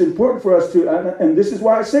why it's important for us to, and this is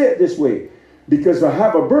why I say it this way, because I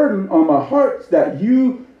have a burden on my heart that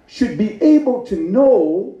you should be able to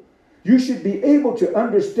know, you should be able to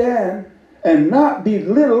understand and not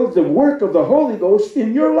belittle the work of the Holy Ghost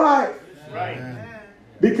in your life. Right.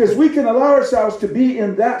 Because we can allow ourselves to be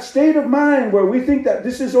in that state of mind where we think that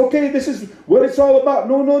this is okay, this is what it's all about.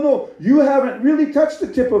 No. You haven't really touched the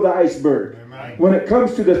tip of the iceberg when it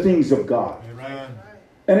comes to the things of God. Amen.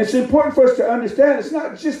 And it's important for us to understand it's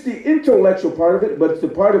not just the intellectual part of it, but it's the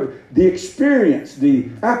part of the experience, the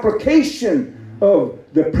application of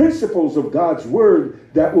the principles of God's Word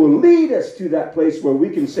that will lead us to that place where we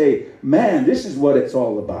can say, man, this is what it's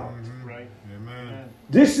all about. Right. Amen.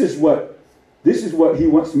 This is what He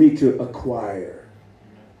wants me to acquire.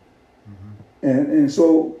 And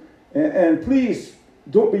so please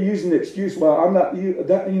don't be using the excuse, well, I'm not,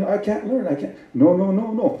 I can't learn. I can't.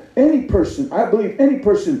 No. Any person, I believe any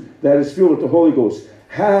person that is filled with the Holy Ghost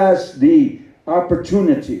has the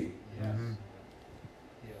opportunity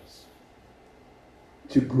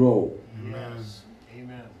to grow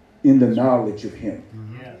in the knowledge of Him.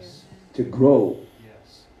 Yes. To grow.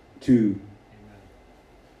 Yes. To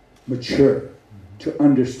mature. To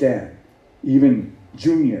understand. Even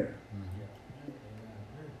Junior.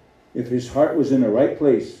 If his heart was in the right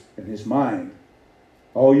place and his mind,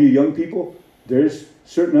 all you young people, there's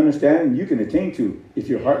certain understanding you can attain to if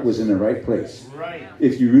your heart was in the right place. Right.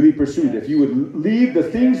 If you really pursued, if you would leave the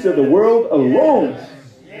things of the world alone,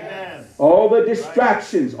 Amen. all the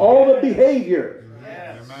distractions, all the behavior.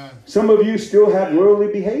 Yes. Some of you still have worldly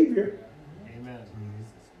behavior. Amen.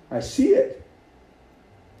 I see it.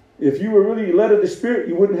 If you were really led of the Spirit,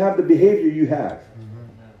 you wouldn't have the behavior you have.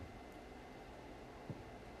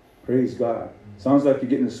 Praise God. Sounds like you're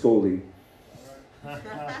getting a scolding. All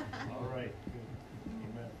right.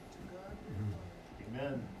 Amen.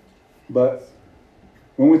 Amen. But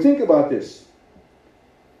when we think about this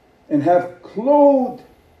and have clothed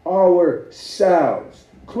ourselves.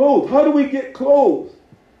 Clothed. How do we get clothed?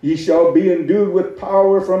 Ye shall be endued with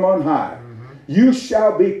power from on high. You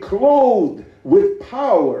shall be clothed with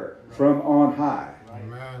power from on high.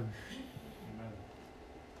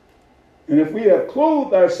 And if we have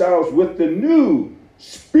clothed ourselves with the new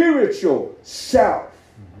spiritual self,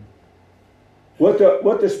 what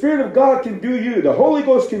the Spirit of God can do you, the Holy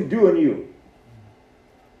Ghost can do in you,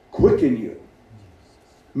 quicken you,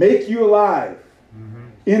 make you alive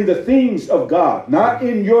in the things of God, not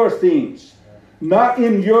in your things, not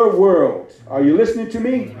in your world. Are you listening to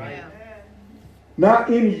me? Not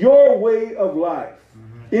in your way of life,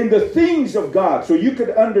 in the things of God, so you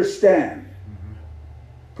could understand.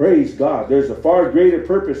 Praise God. There's a far greater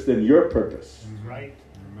purpose than your purpose. Right.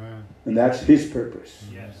 And that's His purpose.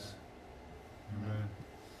 Yes.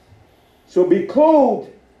 So be clothed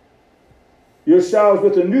yourselves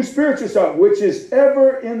with a new spiritual self, which is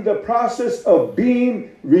ever in the process of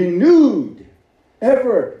being renewed.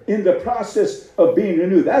 Ever in the process of being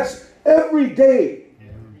renewed. That's every day.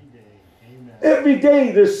 Every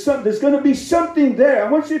day there's going to be something there. I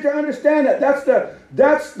want you to understand that. That's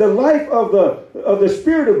the life of the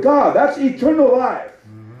Spirit of God. That's eternal life.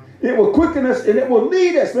 It will quicken us and it will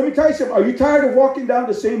lead us. Let me tell you something. Are you tired of walking down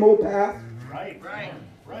the same old path? Right.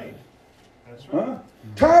 That's right. Huh?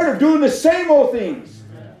 Tired of doing the same old things.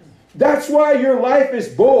 That's why your life is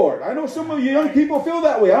bored. I know some of you young people feel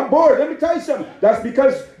that way. I'm bored. Let me tell you something. That's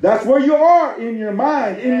because that's where you are in your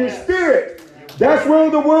mind, in your spirit. That's where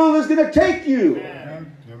the world is going to take you.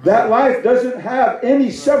 That life doesn't have any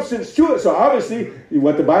substance to it. So obviously,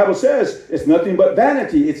 what the Bible says, it's nothing but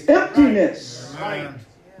vanity. It's emptiness. Right.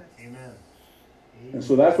 Amen. And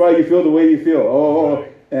so that's why you feel the way you feel. Oh,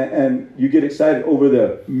 and you get excited over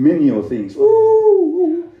the menial things.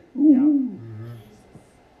 Ooh.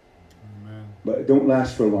 But it don't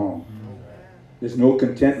last for long. There's no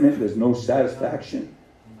contentment. There's no satisfaction.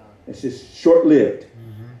 It's just short-lived.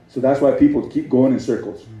 So that's why people keep going in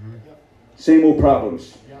circles. Same old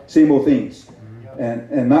problems. Same old things.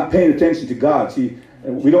 And not paying attention to God. See,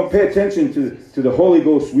 we don't pay attention to the Holy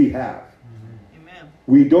Ghost we have.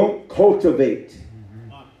 We don't cultivate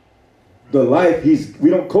the life we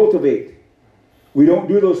don't cultivate. We don't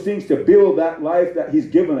do those things to build that life that He's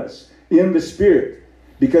given us in the Spirit.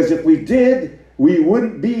 Because if we did, we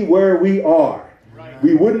wouldn't be where we are.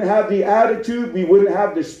 We wouldn't have the attitude. We wouldn't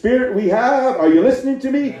have the spirit we have. Are you listening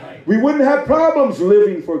to me? We wouldn't have problems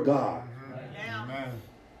living for God.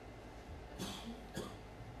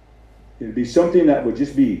 It would be something that would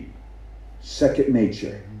just be second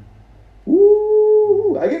nature.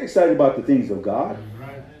 Ooh, I get excited about the things of God.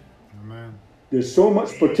 There's so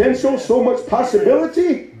much potential, so much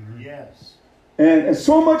possibility, and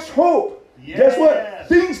so much hope. Guess what?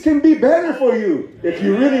 Things can be better for you if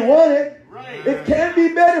you really want it. It can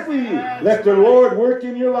be better for you. Let the Lord work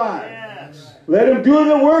in your life. Let Him do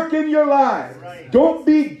the work in your life. Don't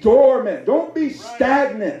be dormant. Don't be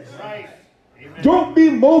stagnant. Don't be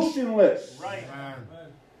motionless.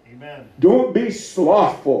 Don't be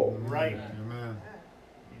slothful.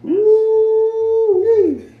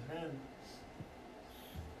 Woo-wee.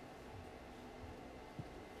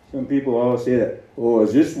 Some people always say that, oh,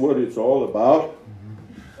 is this what it's all about?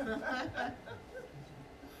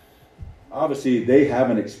 Obviously, they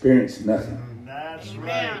haven't experienced nothing. That's Amen.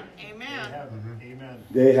 right. Amen. Amen.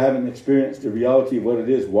 They haven't experienced the reality of what it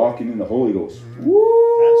is walking in the Holy Ghost.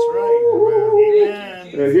 Woo! That's right.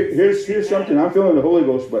 Amen. Here's something. I'm feeling the Holy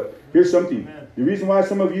Ghost, but here's something. Amen. The reason why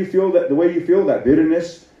some of you feel that the way you feel, that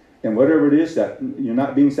bitterness and whatever it is that you're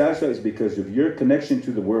not being satisfied, is because of your connection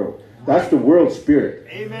to the world. That's the world spirit.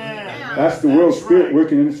 Amen. That's the world spirit right.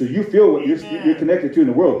 working in it. So you feel what you're connected to in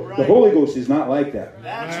the world. Right. The Holy Ghost is not like that.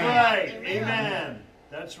 That's right. Amen.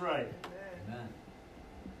 That's right.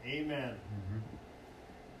 Amen.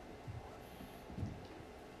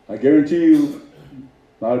 I guarantee you,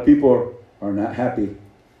 a lot of people are not happy.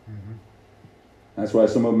 That's why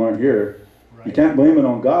some of them aren't here. Right. You can't blame it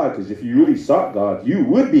on God, because if you really sought God, you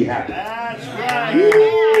would be happy. That's right.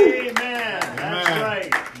 Amen. That's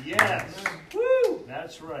right. Yes. Woo.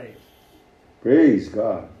 That's right. Praise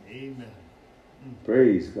God. Amen.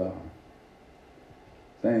 Praise God.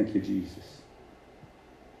 Thank you, Jesus.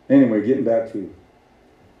 Anyway, getting back to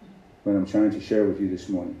what I'm trying to share with you this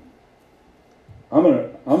morning. I'm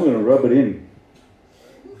gonna rub it in.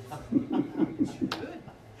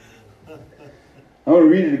 I'm going to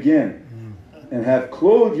read it again. And have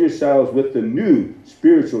clothed yourselves with the new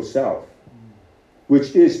spiritual self,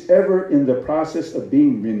 which is ever in the process of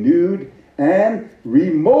being renewed and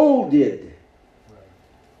remolded.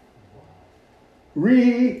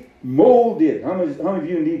 Remolded. How many of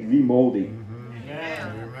you need remolding?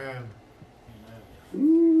 Amen.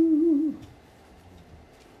 Ooh.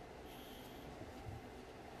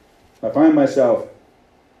 I find myself,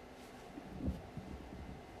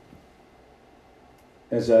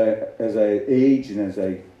 as I age and as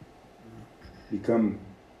I become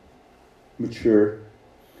mature,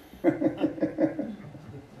 I'm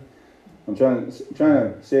trying to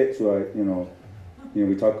say it so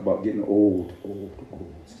we talk about getting old.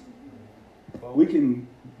 We can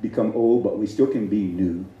become old, but we still can be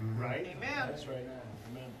new. Right. Amen. That's right.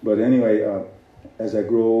 Amen. But anyway, as I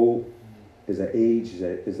grow old, as I age,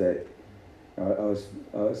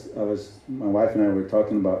 my wife and I were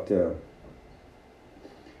talking about.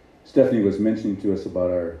 Stephanie was mentioning to us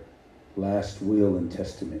about our last will and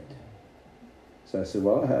testament. So I said,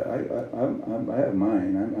 well, I have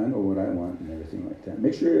mine. I know what I want and everything like that.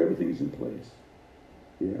 Make sure everything's in place.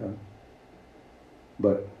 Yeah.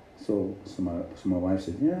 But so my wife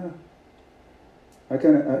said, yeah. I've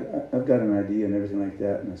got an idea and everything like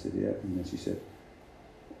that. And I said, yeah. And then she said,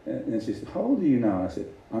 how old are you now? I said,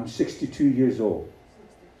 I'm 62 years old.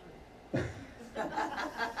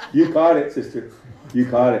 You caught it, sister. You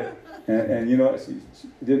caught it. And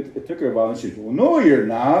it took her a while, and she said, well, no, you're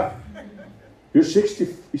not. You're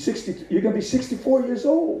 60, you're going to be 64 years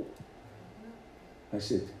old. I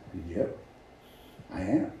said, yep, I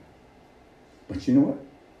am. But you know what?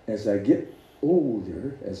 As I get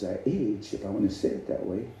older, as I age, if I want to say it that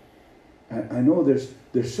way, I know there's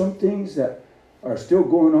some things that are still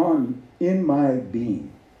going on in my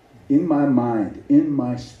being, in my mind, in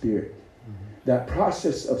my spirit. That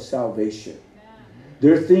process of salvation.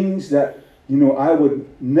 There are things that, I would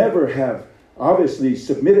never have obviously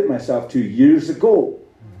submitted myself to years ago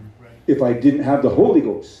if I didn't have the Holy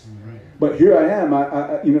Ghost. But here I am.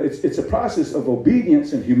 It's a process of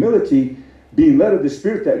obedience and humility, being led of the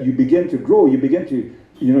Spirit, that you begin to grow. You begin to,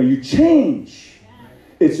 you change.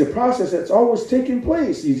 It's a process that's always taking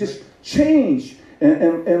place. You just change.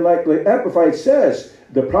 And like Amplified says,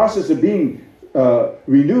 the process of being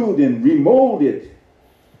renewed and remolded.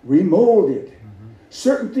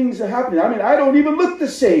 Certain things are happening. I mean, I don't even look the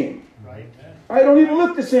same. Right. I don't even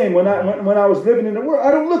look the same when I was living in the world.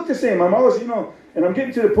 I don't look the same. I'm always, and I'm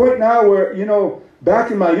getting to the point now where, back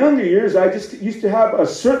in my younger years, I just used to have a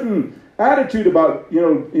certain attitude about,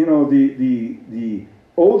 the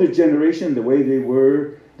older generation, the way they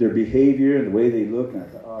were, their behavior, and the way they look. And I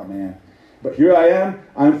thought, oh man. But here I am.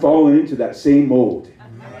 I'm falling into that same mold.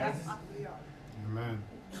 Amen.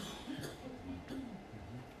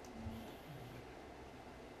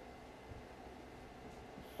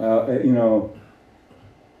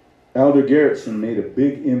 Elder Garrettson made a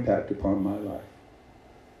big impact upon my life.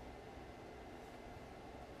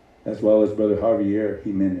 As well as Brother Javier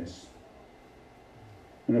Jimenez.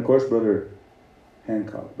 And of course, Brother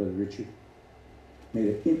Hancock, Brother Richard, made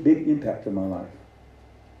a big impact on my life.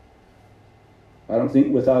 I don't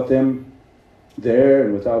think without them there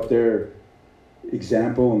and without their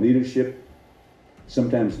example and leadership,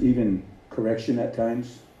 sometimes even correction at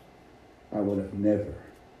times, I would never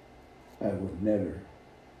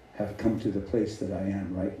have come to the place that I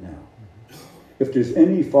am right now. If there's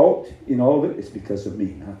any fault in all of it, it's because of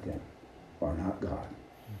me, not them, or not God.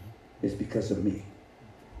 It's because of me,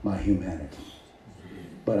 my humanity.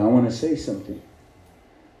 But I want to say something.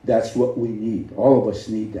 That's what we need. All of us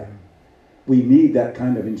need that. We need that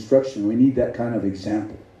kind of instruction. We need that kind of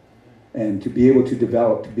example. And to be able to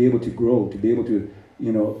develop, to be able to grow, to be able to,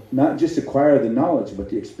 not just acquire the knowledge, but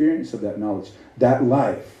the experience of that knowledge, that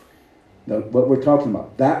life, what we're talking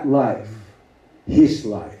about, that life, his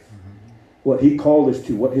life, what he called us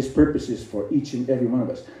to, what his purpose is for each and every one of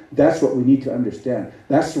us. That's what we need to understand.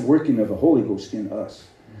 That's the working of the Holy Ghost in us.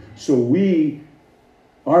 So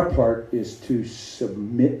our part is to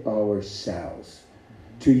submit ourselves,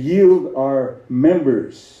 to yield our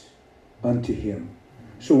members unto him.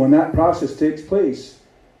 So when that process takes place,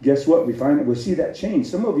 guess what? We'll see that change.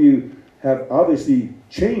 Some of you have obviously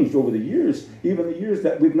changed over the years, even the years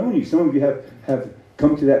that we've known you. Some of you have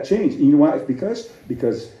come to that change. And you know why? It's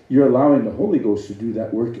because you're allowing the Holy Ghost to do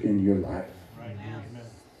that work in your life. Right. Amen.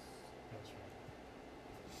 That's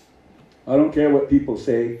right. I don't care what people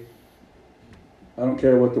say. I don't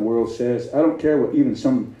care what the world says. I don't care what even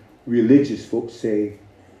some religious folks say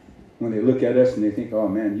when they look at us and they think, oh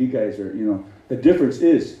man, you guys are, The difference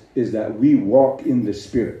is that we walk in the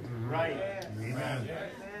Spirit. Right. Amen.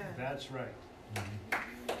 That's right.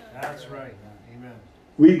 That's right. Amen.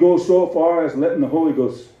 We go so far as letting the Holy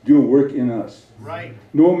Ghost do a work in us. Right.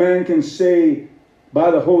 No man can say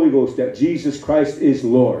by the Holy Ghost that Jesus Christ is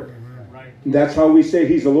Lord. Right. That's how we say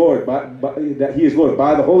he's the Lord, that he is Lord,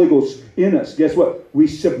 by the Holy Ghost in us. Guess what? We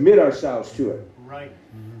submit ourselves to it. Right.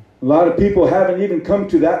 A lot of people haven't even come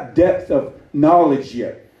to that depth of knowledge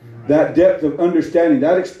yet. That depth of understanding,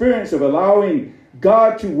 that experience of allowing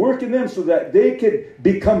God to work in them so that they could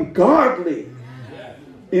become godly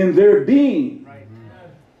in their being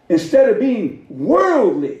instead of being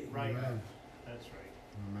worldly. Right. That's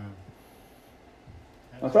right.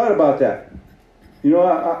 I thought about that. I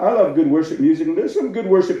love good worship music, and there's some good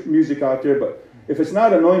worship music out there, but if it's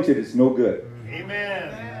not anointed, it's no good.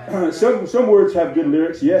 Amen. Some words have good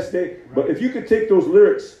lyrics, yes, but if you could take those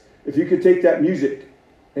lyrics, if you could take that music,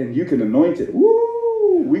 and you can anoint it.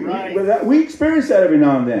 Woo! We experience that every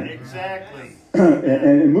now and then. Exactly.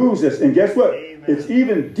 and it moves us. And guess what? Amen. It's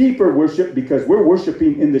even deeper worship because we're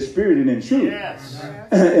worshiping in the Spirit and in truth. Yes.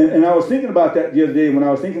 And I was thinking about that the other day when I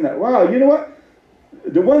was thinking that, wow, you know what?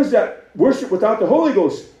 The ones that worship without the Holy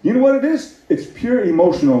Ghost, you know what it is? It's pure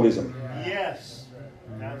emotionalism. Yes.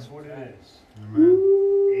 That's what it is.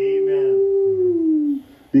 Amen.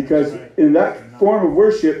 Because in that form of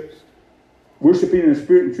worship, worshiping in the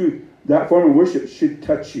Spirit and truth, that form of worship should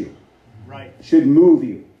touch you. Right. Should move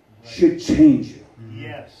you. Right. Should change you.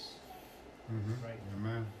 Yes. Right.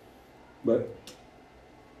 Amen. But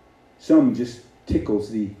some just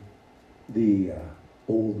tickles the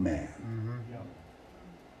old man.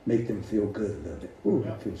 Make them feel good a little bit. Ooh,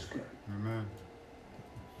 that feels good. Amen.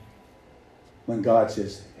 When God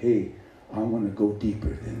says, hey, I want to go deeper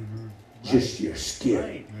than just your skin.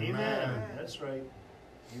 Right. Amen. That's right.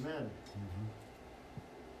 Amen.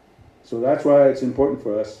 So that's why it's important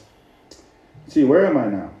for us. See, where am I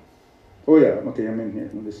now? Oh yeah, okay, I'm in here.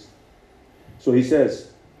 So he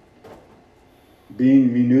says,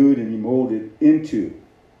 being renewed and molded into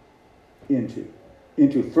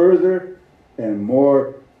further and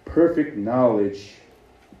more perfect knowledge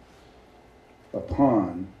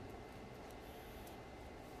upon,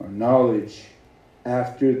 or knowledge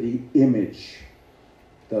after the image,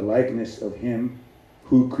 the likeness of him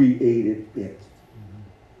who created it.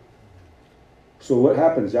 So what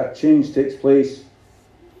happens? That change takes place,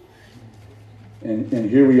 and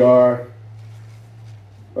here we are.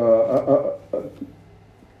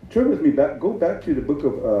 Turn with me back. Go back to the book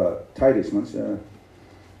of Titus once.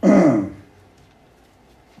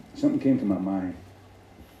 Something came to my mind,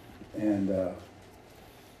 and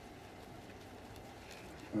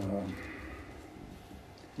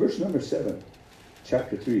verse number 7,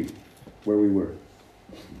 chapter 3, where we were.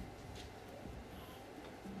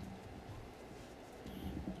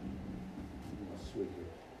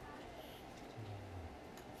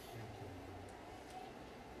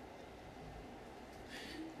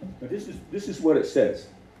 Now this is what it says.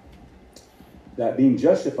 That being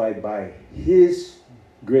justified by his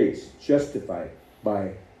grace, justified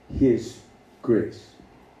by his grace,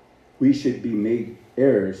 we should be made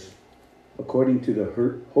heirs according to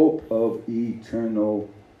the hope of eternal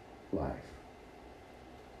life.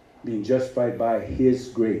 Being justified by his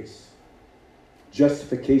grace.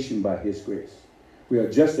 Justification by his grace. We are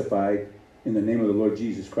justified in the name of the Lord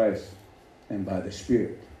Jesus Christ and by the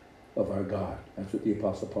Spirit of our God. That's what the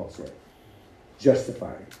Apostle Paul said.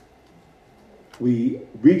 Justified. We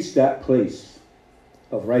reach that place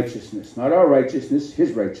of righteousness. Not our righteousness,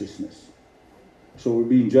 his righteousness. So we're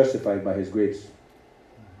being justified by his grace.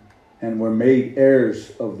 And we're made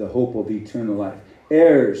heirs of the hope of eternal life.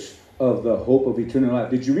 Heirs of the hope of eternal life.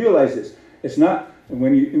 Did you realize this? It's not,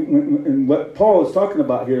 when what Paul is talking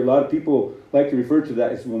about here, a lot of people like to refer to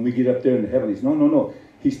that as when we get up there in the heavenlies. No.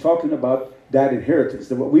 He's talking about that inheritance,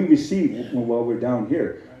 that what we receive while we're down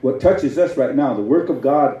here. What touches us right now, the work of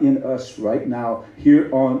God in us right now,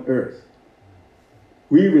 here on earth.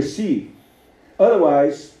 We receive.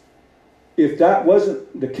 Otherwise, if that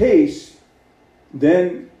wasn't the case,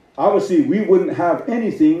 then obviously we wouldn't have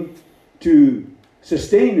anything to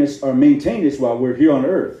sustain us or maintain us while we're here on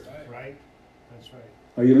earth. Right. That's right.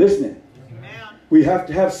 Are you listening? Amen. We have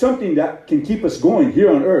to have something that can keep us going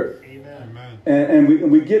here on earth. Amen.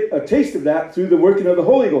 And we get a taste of that through the working of the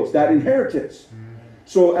Holy Ghost, that inheritance.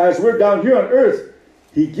 So as we're down here on earth,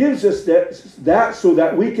 he gives us that so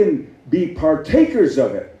that we can be partakers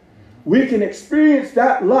of it. We can experience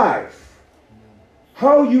that life.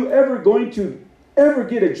 How are you ever going to ever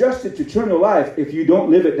get adjusted to eternal life if you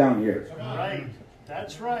don't live it down here? Right.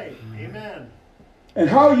 That's right. Amen. And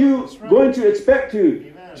how are you going to expect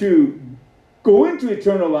to go into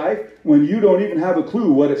eternal life when you don't even have a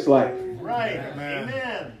clue what it's like? Right.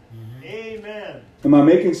 Amen. Amen. Am I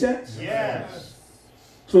making sense? Yes.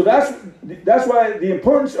 So that's why the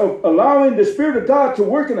importance of allowing the Spirit of God to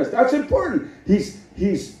work in us. That's important.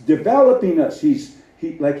 He's developing us.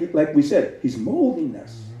 Like we said, he's molding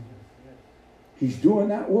us. He's doing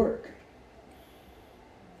that work.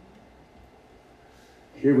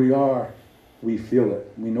 Here we are. We feel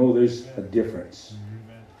it. We know there's a difference.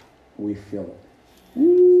 We feel it.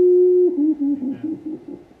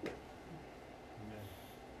 Ooh.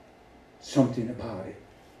 Something about it.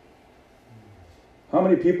 How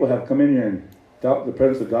many people have come in here and felt the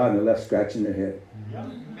presence of God and they're left scratching their head?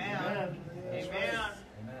 Amen. Amen.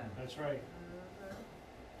 That's right.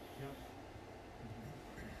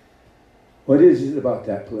 What is it about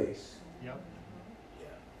that place? Yep.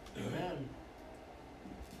 Amen.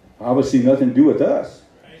 Obviously nothing to do with us.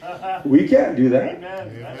 We can't do that.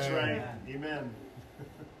 Amen. That's right. Amen.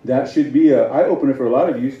 That should be an eye-opener for a lot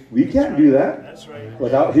of you. We can't do that. That's right.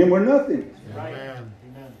 Without him, we're nothing. Right. Amen.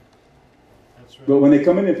 That's right. But when they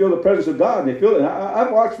come in and feel the presence of God, and they feel it.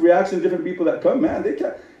 I've watched reactions of different people that come, man, they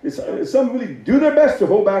can't. Some really do their best to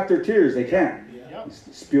hold back their tears. They can't. Yep.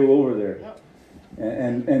 Spill over there. Yep.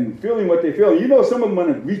 And feeling what they feel. You know, some of them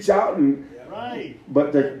want to reach out,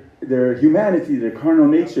 but their humanity, their carnal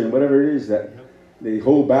nature, and whatever it is that they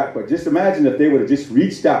hold back. But just imagine if they would have just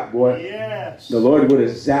reached out, boy. Yes. The Lord would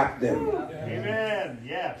have zapped them. Amen.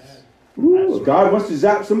 Yes. Ooh, God wants to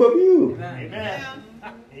zap some of you. Amen.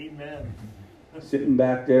 Amen. Sitting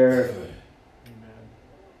back there. Amen.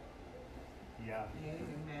 Yeah.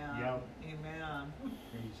 Amen. Yep. Amen.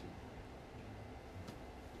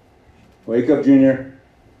 Wake up, Junior.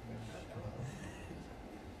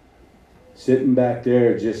 Sitting back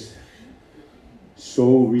there just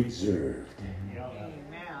so reserved.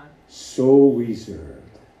 Amen. So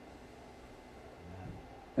reserved.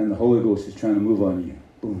 And the Holy Ghost is trying to move on you.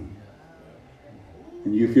 Boom.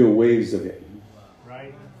 And you feel waves of it.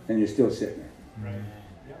 Right. And you're still sitting there. Right.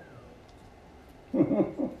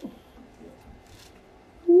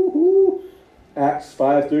 Woo-hoo. Acts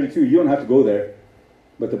 5:32. You don't have to go there.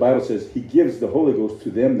 But the Bible says he gives the Holy Ghost to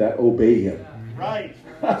them that obey him. Right.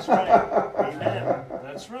 That's right. Amen.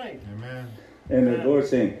 That's right. Amen. And the Lord's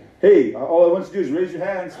saying, hey, all I want you to do is raise your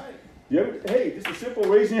hands. Hey, this is simple,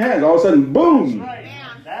 raising your hands. All of a sudden, boom. That's right.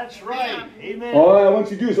 That's right. Amen. All I want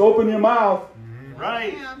you to do is open your mouth.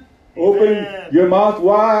 Right. Open Amen. your mouth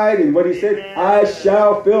wide. And what he said, Amen. I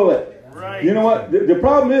shall fill it. Right. You know what? The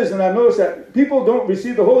problem is, and I've noticed that people don't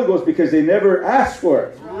receive the Holy Ghost because they never ask for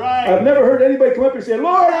it. Right. I've never heard anybody come up and say,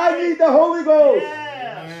 Lord, I need the Holy Ghost.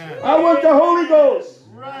 Yes. I want the Holy Ghost.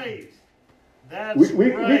 Right. That's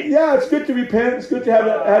right. Yeah, it's good to repent. It's good to have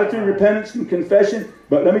that attitude of repentance and confession.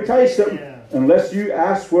 But let me tell you something. Yeah. Unless you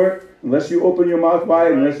ask for it, unless you open your mouth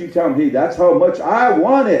wide, unless you tell them, hey, that's how much I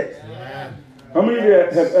want it. Amen. How many of you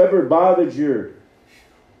have ever bothered your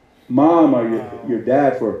mom or your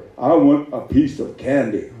dad for, I want a piece of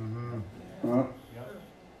candy? Huh?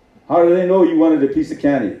 How do they know you wanted a piece of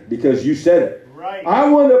candy? Because you said it. Right. I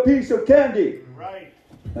want a piece of candy. Right.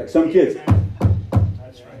 Like some kids.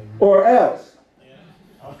 That's right. Or else.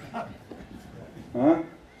 Huh?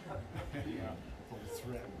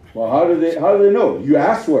 Well, how do they know? You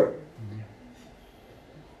asked for it.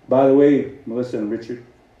 By the way, Melissa and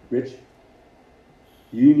Rich,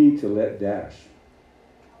 you need to let Dash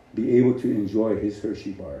be able to enjoy his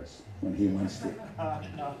Hershey bars when he wants to.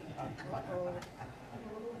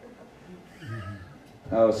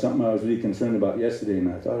 That was something I was really concerned about yesterday,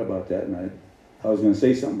 and I thought about that, and I was going to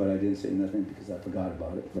say something, but I didn't say nothing because I forgot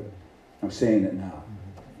about it. But I'm saying it now.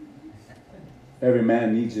 Every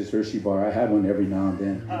man needs his Hershey bar. I have one every now and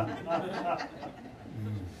then.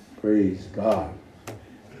 Praise God.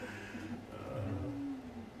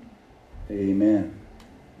 Amen.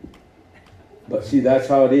 But see, that's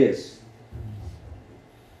how it is.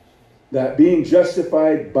 That being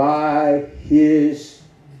justified by His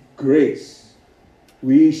grace,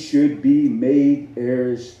 we should be made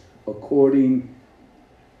heirs according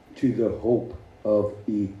to the hope of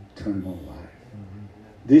eternal life.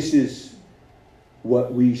 This is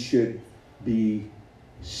what we should be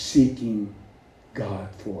seeking God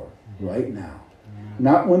for right now.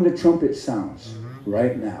 Not when the trumpet sounds,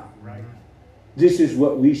 right now. This is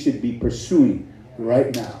what we should be pursuing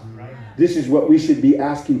right now. This is what we should be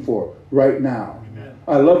asking for right now.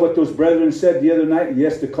 I love what those brethren said the other night.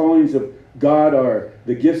 Yes, the callings of God are,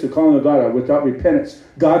 the gifts of calling of God are without repentance.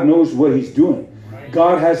 God knows what He's doing.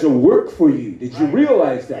 God has a work for you. Did you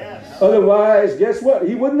realize that? Yes. Otherwise, guess what?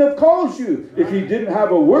 He wouldn't have called you if He didn't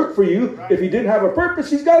have a work for you. If He didn't have a purpose,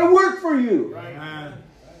 He's got a work for you.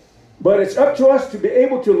 But it's up to us to be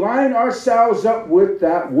able to line ourselves up with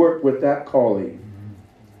that work, with that calling.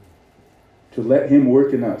 To let Him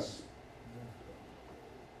work in us.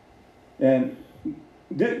 And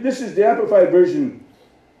this is the Amplified Version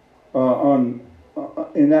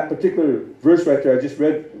in that particular verse right there I just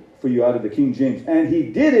read for you out of the King James. And He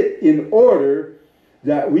did it in order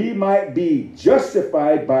that we might be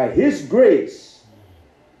justified by His grace,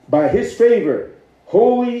 by His favor,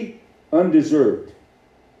 wholly undeserved.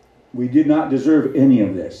 We did not deserve any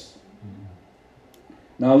of this.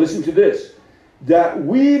 Now listen to this. That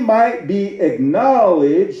we might be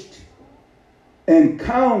acknowledged and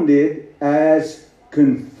counted as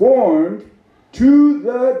conformed to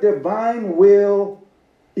the divine will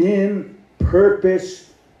in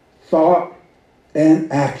purpose, thought, and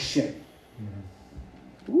action.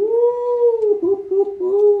 Woo!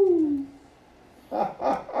 Ha,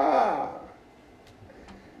 ha, ha.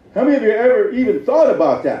 How many of you ever even thought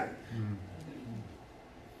about that?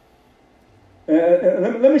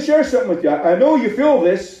 Let me share something with you. I know you feel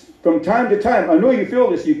this from time to time. I know you feel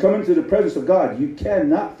this. You come into the presence of God. You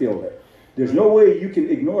cannot feel it. There's no way you can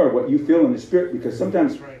ignore what you feel in the Spirit, because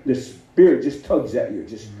sometimes the Spirit just tugs at you,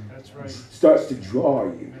 just starts to draw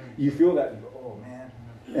you. You feel that, oh man.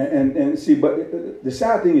 And see, but the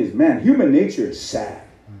sad thing is, man, human nature is sad.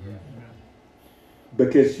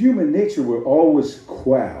 Because human nature will always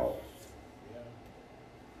quell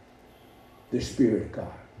the Spirit of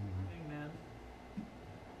God.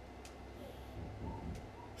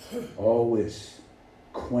 Always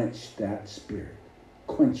quench that spirit.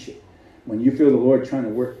 Quench it. When you feel the Lord trying to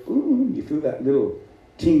work, you feel that little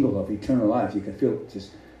tingle of eternal life. You can feel it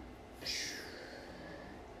just.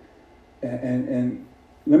 And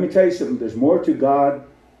let me tell you something. There's more to God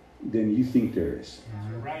than you think there is.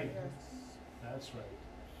 That's right. That's right.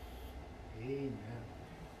 Amen.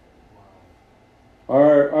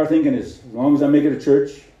 Wow. Our thinking is, as long as I make it a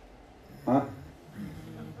church,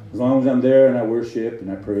 as long as I'm there and I worship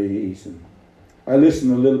and I praise and I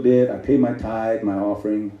listen a little bit, I pay my tithe, my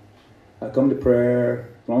offering, I come to prayer,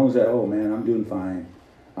 as long as oh man, I'm doing fine.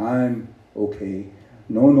 I'm okay.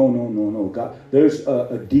 No. God, there's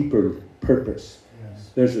a deeper purpose.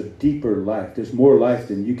 Yes. There's a deeper life. There's more life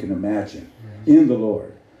than you can imagine in the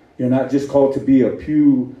Lord. You're not just called to be a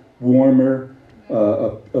pew warmer,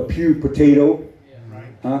 a pew potato.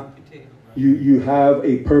 Huh? You have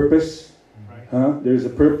a purpose. There's a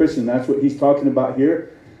purpose, and that's what he's talking about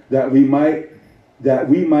here. That we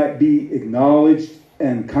might be acknowledged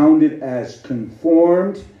and counted as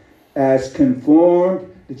conformed.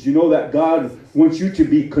 Did you know that God wants you to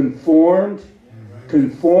be conformed?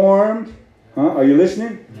 Conformed. Are you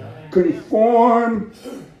listening? Conform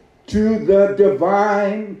to the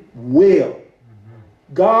divine will.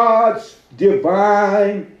 God's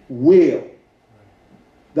divine will.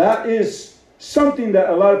 That is something that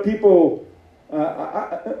a lot of people,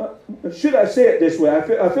 should I say it this way?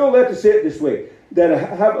 I feel led to say it this way. That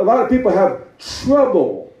a lot of people have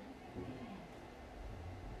trouble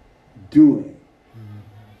doing.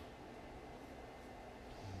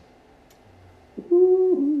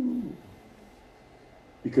 Ooh.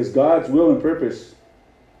 Because God's will and purpose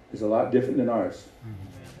is a lot different than ours.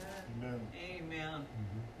 Amen. Amen.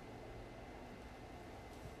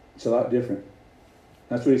 It's a lot different.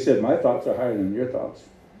 That's what he said. My thoughts are higher than your thoughts.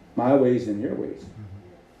 My ways than your ways.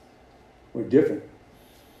 We're different.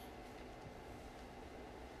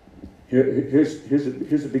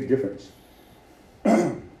 Here's a big difference.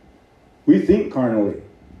 We think carnally.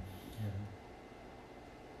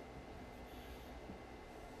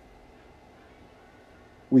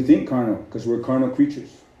 We think carnal because we're carnal creatures.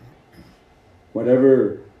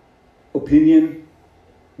 Whatever opinion,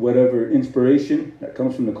 whatever inspiration that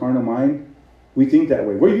comes from the carnal mind, we think that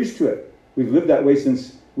way. We're used to it. We've lived that way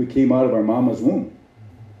since we came out of our mama's womb.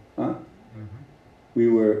 Huh? We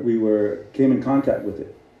came in contact with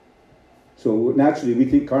it. So naturally we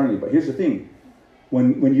think carnally. But here's the thing.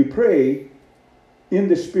 When you pray in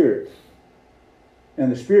the Spirit, and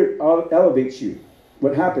the Spirit elevates you,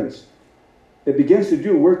 what happens? It begins to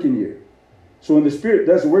do work in you. So when the Spirit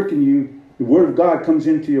does work in you, the Word of God comes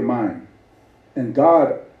into your mind. And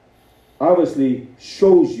God obviously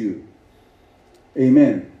shows you,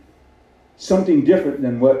 amen, something different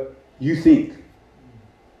than what you think.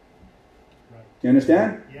 You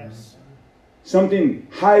understand? Yes. Something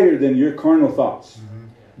higher than your carnal thoughts,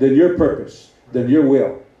 than your purpose, than your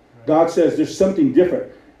will. God says there's something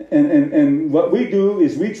different. And what we do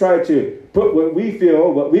is we try to put what we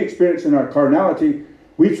feel, what we experience in our carnality,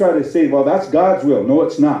 we try to say, well, that's God's will. No,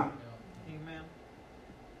 it's not. Amen.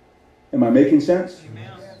 Am I making sense?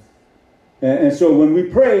 Amen. And so when we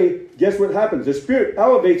pray, guess what happens? The Spirit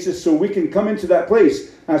elevates us so we can come into that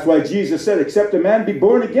place. That's why Jesus said, except a man be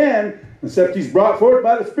born again, except he's brought forth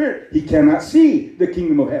by the Spirit, he cannot see the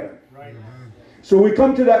kingdom of heaven. Right. So we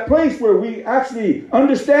come to that place where we actually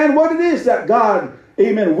understand what it is that God,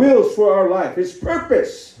 amen, wills for our life. His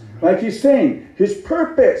purpose. Like he's saying, his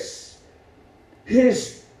purpose.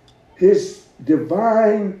 His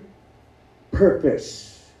divine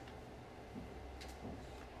purpose.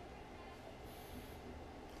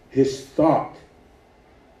 His thought.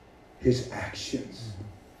 His actions.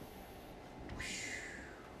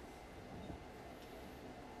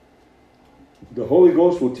 The Holy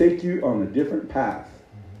Ghost will take you on a different path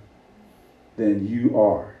than you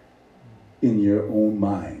are in your own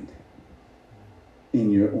mind,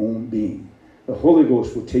 in your own being. The Holy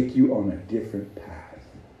Ghost will take you on a different path.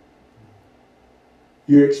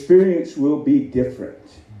 Your experience will be different.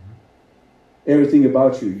 Everything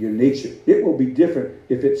about you, your nature, it will be different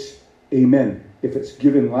if it's, amen, if it's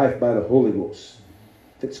given life by the Holy Ghost.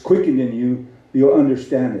 If it's quickened in you, you'll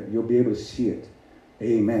understand it. You'll be able to see it.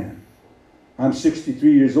 Amen. I'm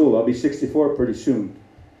 63 years old. I'll be 64 pretty soon.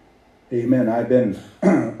 Amen. I've been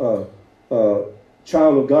a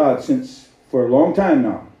child of God for a long time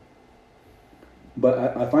now.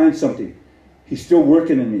 But I find something. He's still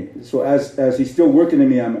working in me. So as he's still working in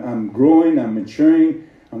me, I'm growing, I'm maturing,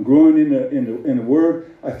 I'm growing in the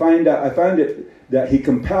Word. I find it that He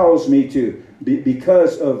compels me to,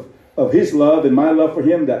 because of His love and my love for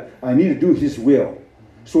Him, that I need to do His will.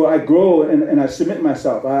 So I grow and I submit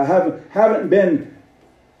myself. I haven't been,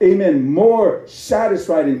 amen, more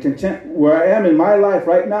satisfied and content where I am in my life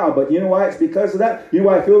right now. But you know why? It's because of that. You know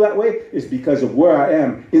why I feel that way? It's because of where I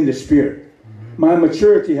am in the Spirit. My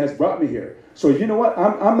maturity has brought me here. So you know what?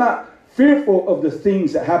 I'm not fearful of the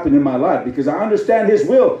things that happen in my life because I understand His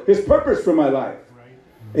will, His purpose for my life.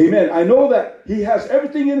 Amen. I know that He has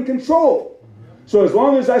everything in control. So as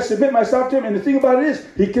long as I submit myself to Him, and the thing about it is,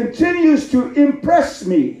 He continues to impress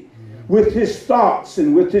me with His thoughts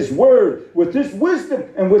and with His word, with His wisdom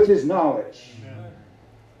and with His knowledge.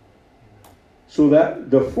 So that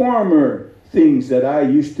the former things that I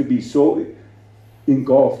used to be so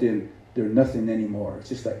engulfed in, they're nothing anymore. It's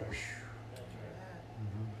just like, whoosh.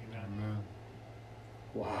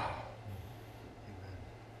 Wow.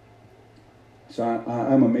 So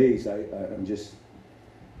I'm amazed. I'm just...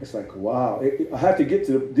 It's like, wow. I have to get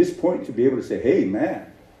to this point to be able to say, hey,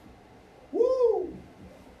 man. Woo!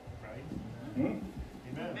 Right.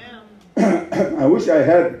 Amen. I wish I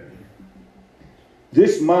had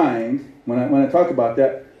this mind, when I talk about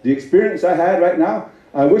that, the experience I had right now,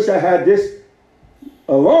 I wish I had this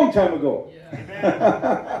a long time ago. Amen.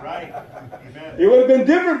 Right. Amen. It would have been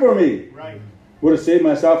different for me. Right. Would have saved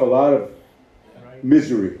myself a lot of Right.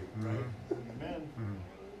 misery. Right. Amen.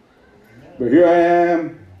 But here I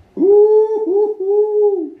am. Ooh, ooh,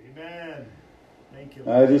 ooh. Amen. Thank you.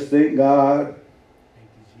 I just thank God. Thank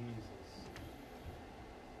you, Jesus.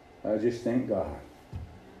 I just thank God.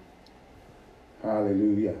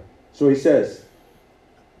 Hallelujah. So he says,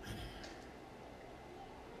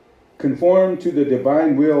 conform to the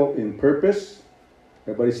divine will in purpose.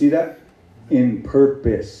 Everybody see that? In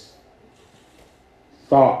purpose,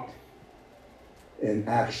 thought, and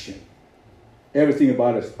action. Everything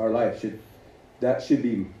about us, our life, should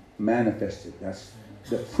be manifested. That's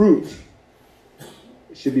the fruit.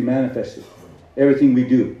 It should be manifested. Everything we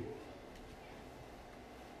do.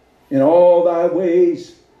 In all thy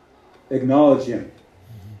ways, acknowledge Him.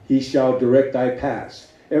 He shall direct thy paths.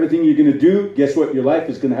 Everything you're going to do, guess what? Your life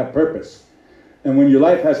is going to have purpose. And when your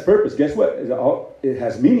life has purpose, guess what? It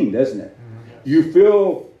has meaning, doesn't it? you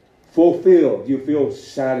feel fulfilled. You feel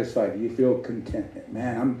satisfied. You feel contentment.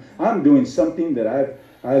 Man, I'm doing something that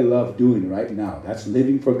I love doing right now. That's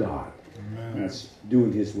living for God. Amen. That's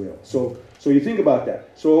doing His will. So you think about that.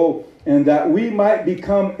 So, and that we might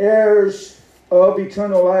become heirs of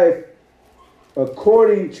eternal life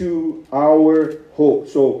according to our hope.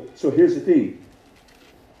 So here's the thing.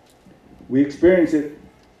 We experience it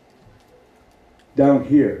down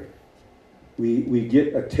here. We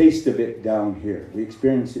get a taste of it down here. We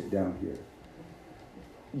experience it down here.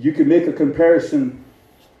 You could make a comparison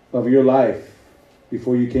of your life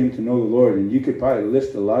before you came to know the Lord, and you could probably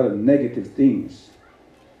list a lot of negative things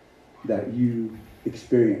that you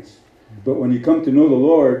experience. But when you come to know the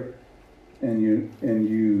Lord and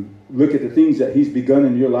you look at the things that He's begun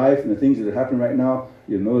in your life and the things that are happening right now,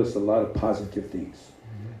 you'll notice a lot of positive things.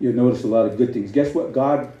 You'll notice a lot of good things. Guess what?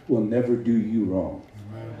 God will never do you wrong.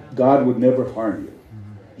 God would never harm you.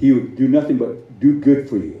 He would do nothing but do good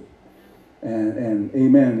for you. And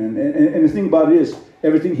amen. And the thing about it is,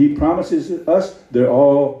 everything He promises us, they're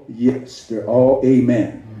all yes. They're all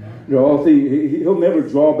amen. They're all things. He'll never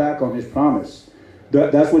draw back on His promise.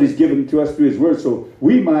 That's what He's given to us through His word. So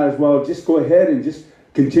we might as well just go ahead and just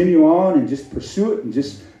continue on and just pursue it and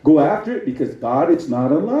just go after it, because God is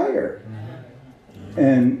not a liar.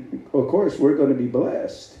 And of course, we're going to be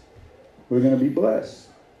blessed. We're going to be blessed.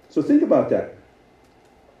 So think about that.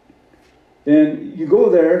 And you go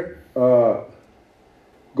there, go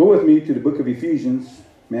with me to the book of Ephesians.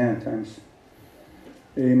 Man, times.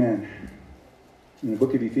 Amen. In the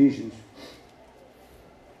book of Ephesians.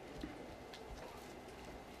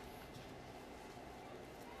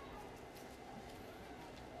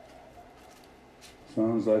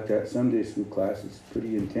 Sounds like that Sunday school class is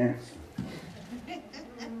pretty intense.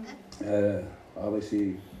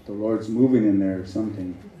 Obviously, the Lord's moving in there or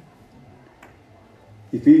something.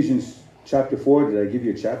 Ephesians chapter 4. Did I give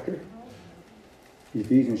you a chapter?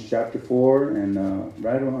 Ephesians chapter 4 and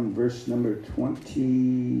right on verse number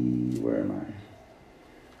 20. Where am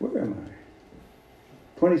I?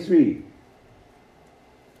 23.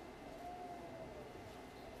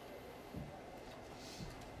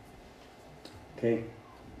 Okay.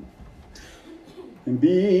 And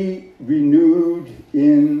be renewed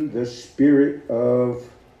in the spirit of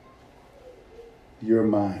your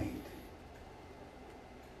mind.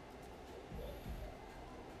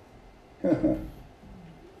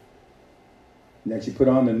 That you put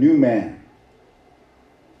on the new man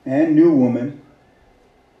and new woman,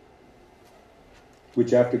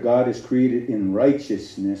 which after God is created in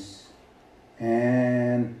righteousness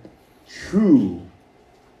and true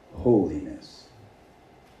holiness.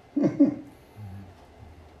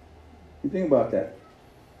 You think about that.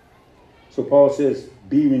 So Paul says,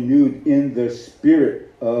 be renewed in the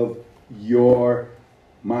spirit of your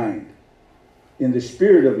mind. In the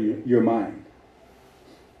spirit of your mind.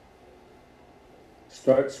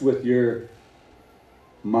 Starts with your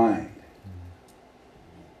mind.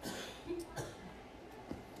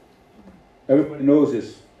 Everybody knows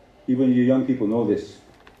this. Even you young people know this.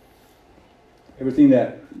 Everything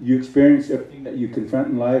that you experience, everything that you confront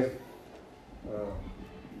in life,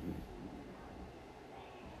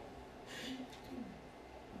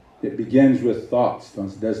 it begins with thoughts,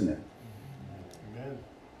 doesn't it? Amen.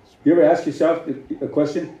 You ever ask yourself a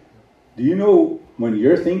question? Do you know when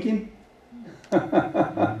you're thinking? Do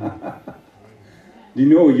you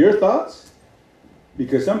know your thoughts?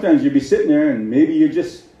 Because sometimes you'll be sitting there and maybe you're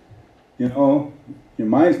just, your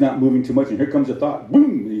mind's not moving too much, and here comes a thought.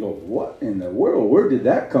 Boom! And you go, what in the world? Where did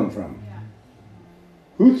that come from? Yeah.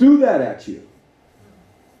 Who threw that at you?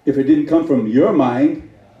 If it didn't come from your mind,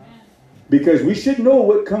 because we should know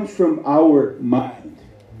what comes from our mind.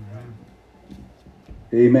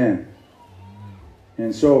 Amen.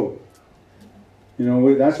 And so,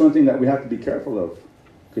 that's one thing that we have to be careful of.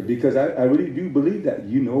 Because I really do believe that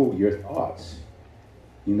you know your thoughts.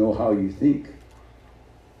 You know how you think.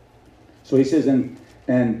 So he says,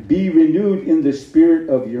 and be renewed in the spirit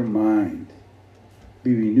of your mind.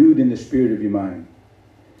 Be renewed in the spirit of your mind.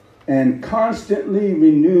 And constantly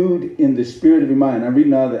renewed in the spirit of your mind. I'm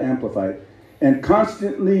reading out of the Amplified. And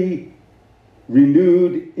constantly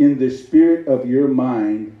renewed in the spirit of your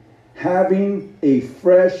mind, having a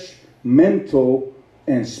fresh mental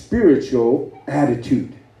and spiritual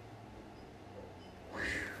attitude.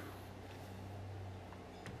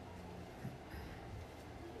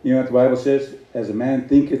 You know what the Bible says? As a man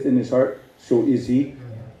thinketh in his heart, so is he.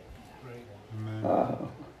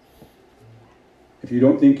 If you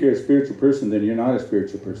don't think you're a spiritual person, then you're not a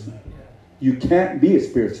spiritual person. You can't be a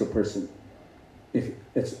spiritual person. If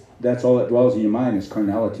that's all that dwells in your mind is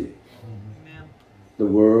carnality. The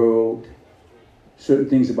world, certain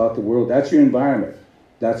things about the world. That's your environment.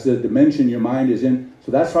 That's the dimension your mind is in.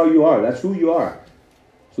 So that's how you are. That's who you are.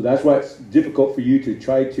 So that's why it's difficult for you to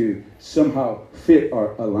try to somehow fit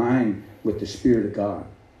or align with the Spirit of God.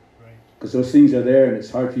 Because those things are there, and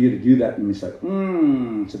it's hard for you to do that. And it's like,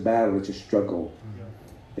 it's a battle, it's a struggle.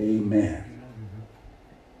 Amen.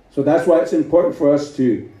 So that's why it's important for us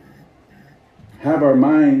to have our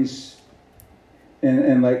minds,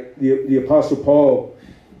 and like the Apostle Paul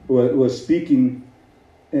was speaking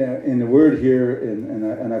in the Word here,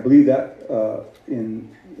 and I believe that in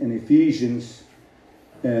Ephesians.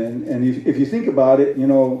 And if you think about it, you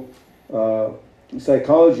know,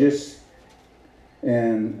 psychologists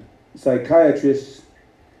and psychiatrists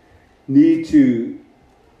need to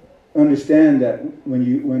understand that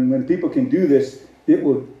when people can do this, it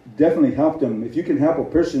will definitely help them. If you can help a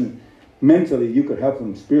person mentally, you could help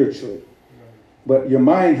them spiritually. But your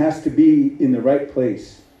mind has to be in the right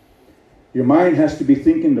place. Your mind has to be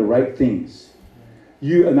thinking the right things. I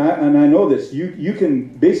know this. You can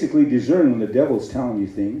basically discern when the devil's telling you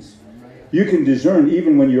things. You can discern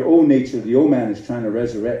even when your old nature, the old man, is trying to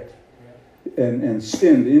resurrect. And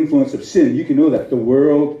sin, the influence of sin. You can know that. The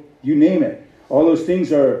world, you name it. All those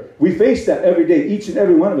things we face that every day. Each and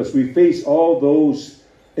every one of us, we face all those,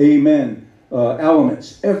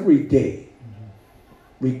 elements every day.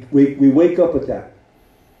 We wake up with that.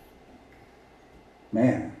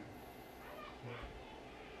 Man.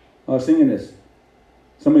 I was thinking this.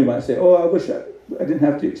 Somebody might say, I wish I didn't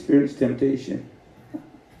have to experience temptation.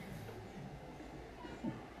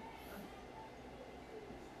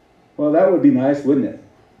 Well, that would be nice, wouldn't it?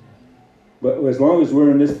 But as long as we're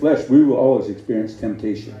in this flesh, we will always experience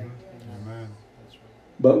temptation. Amen.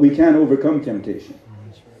 But we can overcome temptation.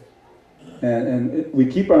 And we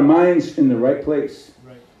keep our minds in the right place.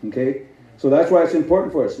 Okay? So that's why it's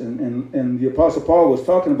important for us. And the Apostle Paul was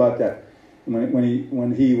talking about that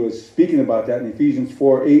when he was speaking about that in Ephesians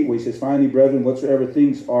 4:8, where he says, finally, brethren, whatsoever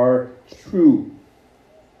things are true,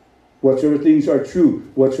 whatsoever things are true,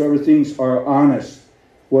 whatsoever things are honest,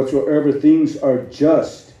 whatsoever things are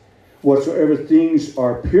just, whatsoever things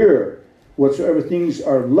are pure, whatsoever things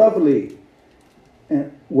are lovely,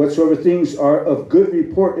 and whatsoever things are of good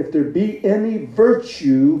report, if there be any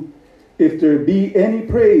virtue, if there be any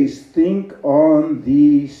praise, think on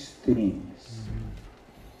these things.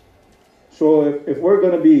 So if we're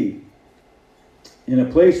going to be in a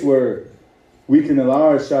place where we can allow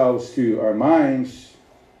ourselves to, our minds,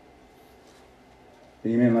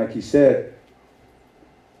 amen, like he said,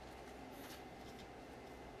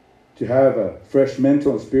 to have a fresh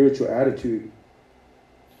mental and spiritual attitude.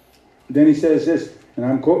 Then he says this, and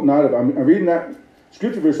I'm quoting I'm reading that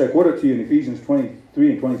scripture verse I quoted to you in Ephesians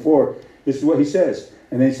 23 and 24. This is what he says.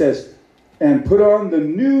 And then he says, and put on the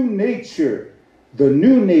new nature, the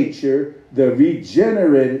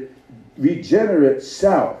regenerate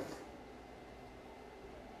self.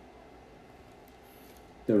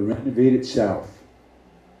 The renovated self.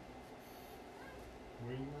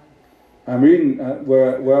 I'm reading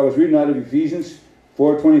where I was reading out of Ephesians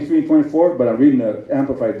 4:23 and 24, but I'm reading the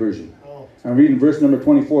Amplified version. I'm reading verse number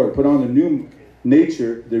 24. Put on the new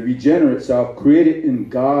nature, the regenerate self, created in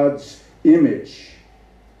God's image,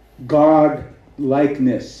 God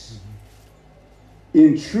likeness,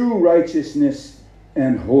 in true righteousness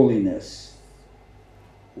and holiness.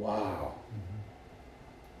 Wow.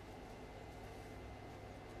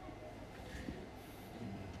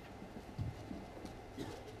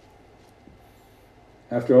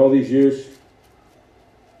 After all these years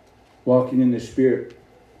walking in the Spirit,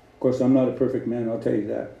 of course, I'm not a perfect man, I'll tell you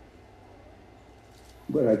that.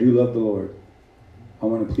 But I do love the Lord. I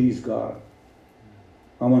want to please God.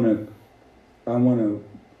 I want to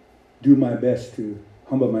do my best to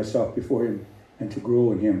humble myself before Him and to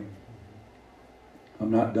grow in Him.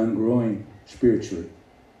 I'm not done growing spiritually.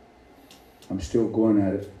 I'm still going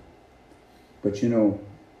at it. But you know,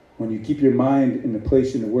 when you keep your mind in the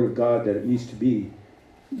place in the Word of God that it needs to be,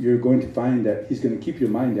 you're going to find that He's going to keep your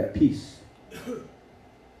mind at peace.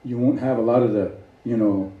 You won't have a lot of the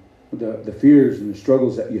fears and the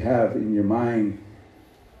struggles that you have in your mind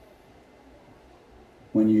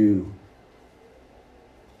when you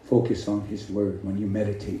focus on His Word, when you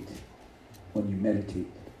meditate. But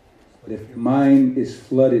if your mind is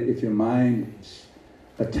flooded, if your mind is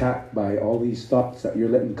attacked by all these thoughts that you're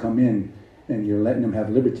letting come in and you're letting them have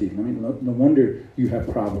liberty, I mean, no wonder you have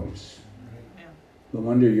problems. No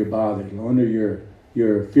wonder you're bothered. No wonder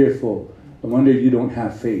you're fearful. No wonder you don't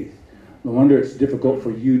have faith. No wonder it's difficult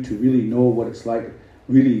for you to really know what it's like,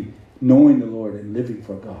 really knowing the Lord and living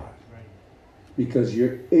for God. Because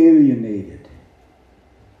you're alienated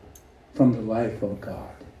from the life of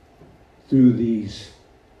God through these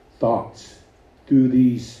thoughts, through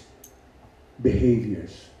these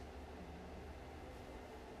behaviors.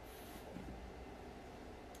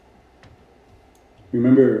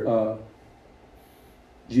 Remember,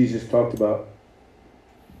 Jesus talked about,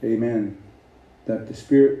 amen, that the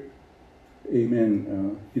Spirit,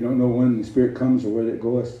 amen, you don't know when the Spirit comes or where it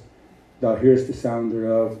goeth. Thou hearest the sound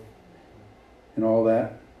thereof, and all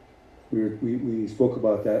that. We spoke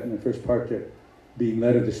about that in the first part, that being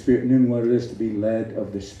led of the Spirit, knowing what it is to be led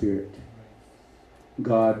of the Spirit.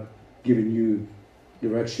 God giving you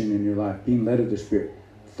direction in your life, being led of the Spirit,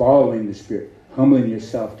 following the Spirit, humbling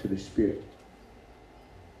yourself to the Spirit.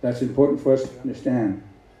 That's important for us to understand.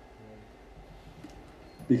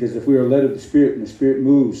 Because if we are led of the Spirit and the Spirit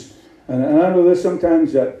moves, and I know there's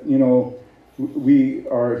sometimes that, you know,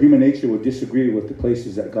 our human nature would disagree with the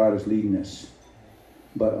places that God is leading us.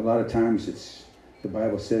 But a lot of times the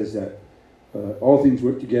Bible says that all things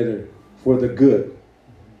work together for the good.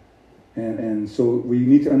 And so we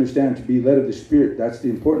need to understand, to be led of the Spirit, that's the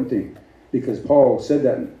important thing. Because Paul said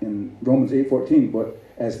that in Romans 8:14, but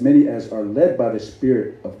as many as are led by the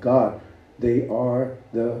Spirit of God, they are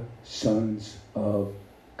the sons of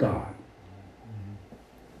God.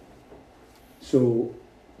 So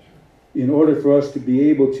in order for us to be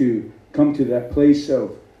able to come to that place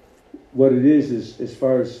of what it is as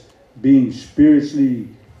far as being spiritually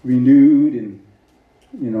renewed and,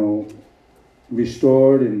 you know,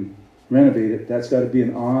 restored and renovated, that's got to be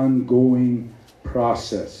an ongoing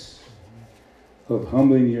process of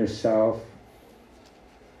humbling yourself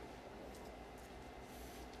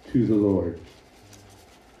to the Lord.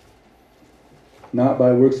 Not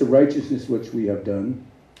by works of righteousness which we have done,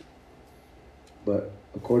 but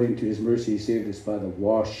according to his mercy, he saved us by the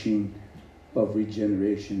washing of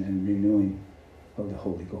regeneration and renewing of the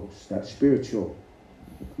Holy Ghost. That spiritual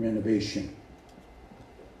renovation,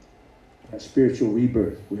 that spiritual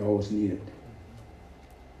rebirth, we always need it.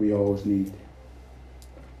 We always need.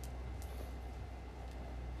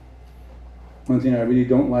 One thing I really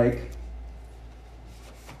don't like,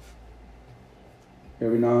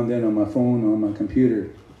 every now and then on my phone, on my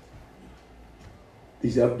computer,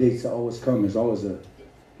 these updates always come. There's always a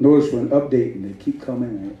notice for an update, and they keep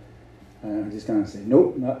coming. And I just kind of say,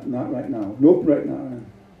 nope, not right now. Nope, right now. And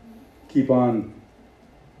keep on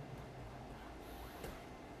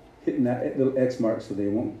hitting that little X mark so they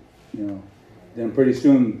won't, you know. Then pretty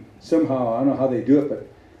soon, somehow, I don't know how they do it, but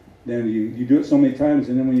then you do it so many times,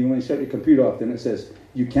 and then when you shut your computer off, then it says,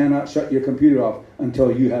 you cannot shut your computer off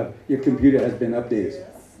until your computer has been updated.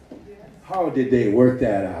 How did they work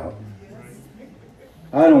that out?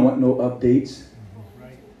 I don't want no updates.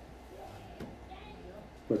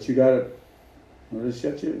 But you gotta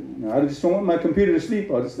shut your. No, I just don't want my computer to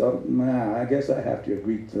sleep. I guess I have to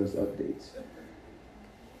agree to those updates.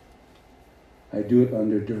 I do it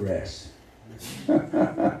under duress.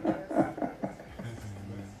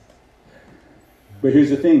 But here's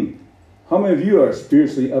the thing. How many of you are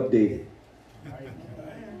spiritually updated?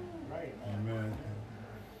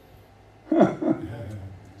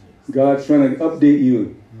 God's trying to update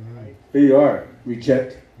you. Here you are.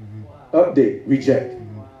 Reject. Update. Reject.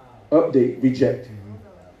 Update. Reject.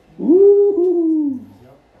 Woo!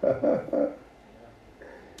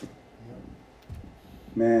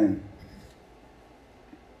 Man.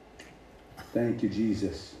 Thank you,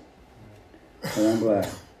 Jesus. And I'm glad.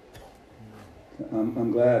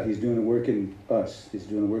 I'm glad he's doing a work in us. He's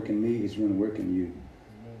doing a work in me. He's doing a work in you.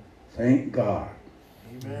 Thank God.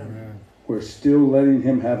 Amen. We're still letting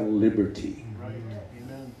him have liberty. Right.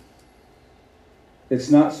 Amen. It's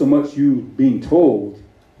not so much you being told,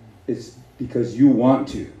 it's because you want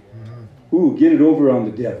to. Mm-hmm. Ooh, get it over on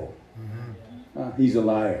the devil. Mm-hmm. He's a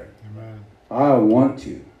liar. Amen. I want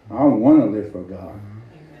to. I want to live for God.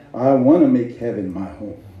 Mm-hmm. I want to make heaven my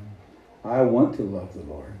home. Mm-hmm. I want to love the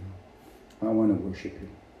Lord. I want to worship him.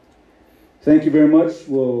 Thank you very much.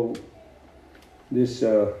 We'll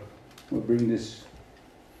bring this,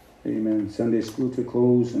 amen, Sunday school to a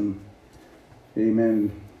close, and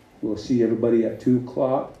amen, we'll see everybody at 2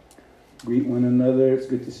 o'clock. Greet one another. It's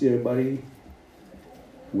good to see everybody.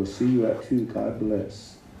 We'll see you at 2. God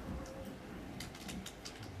bless.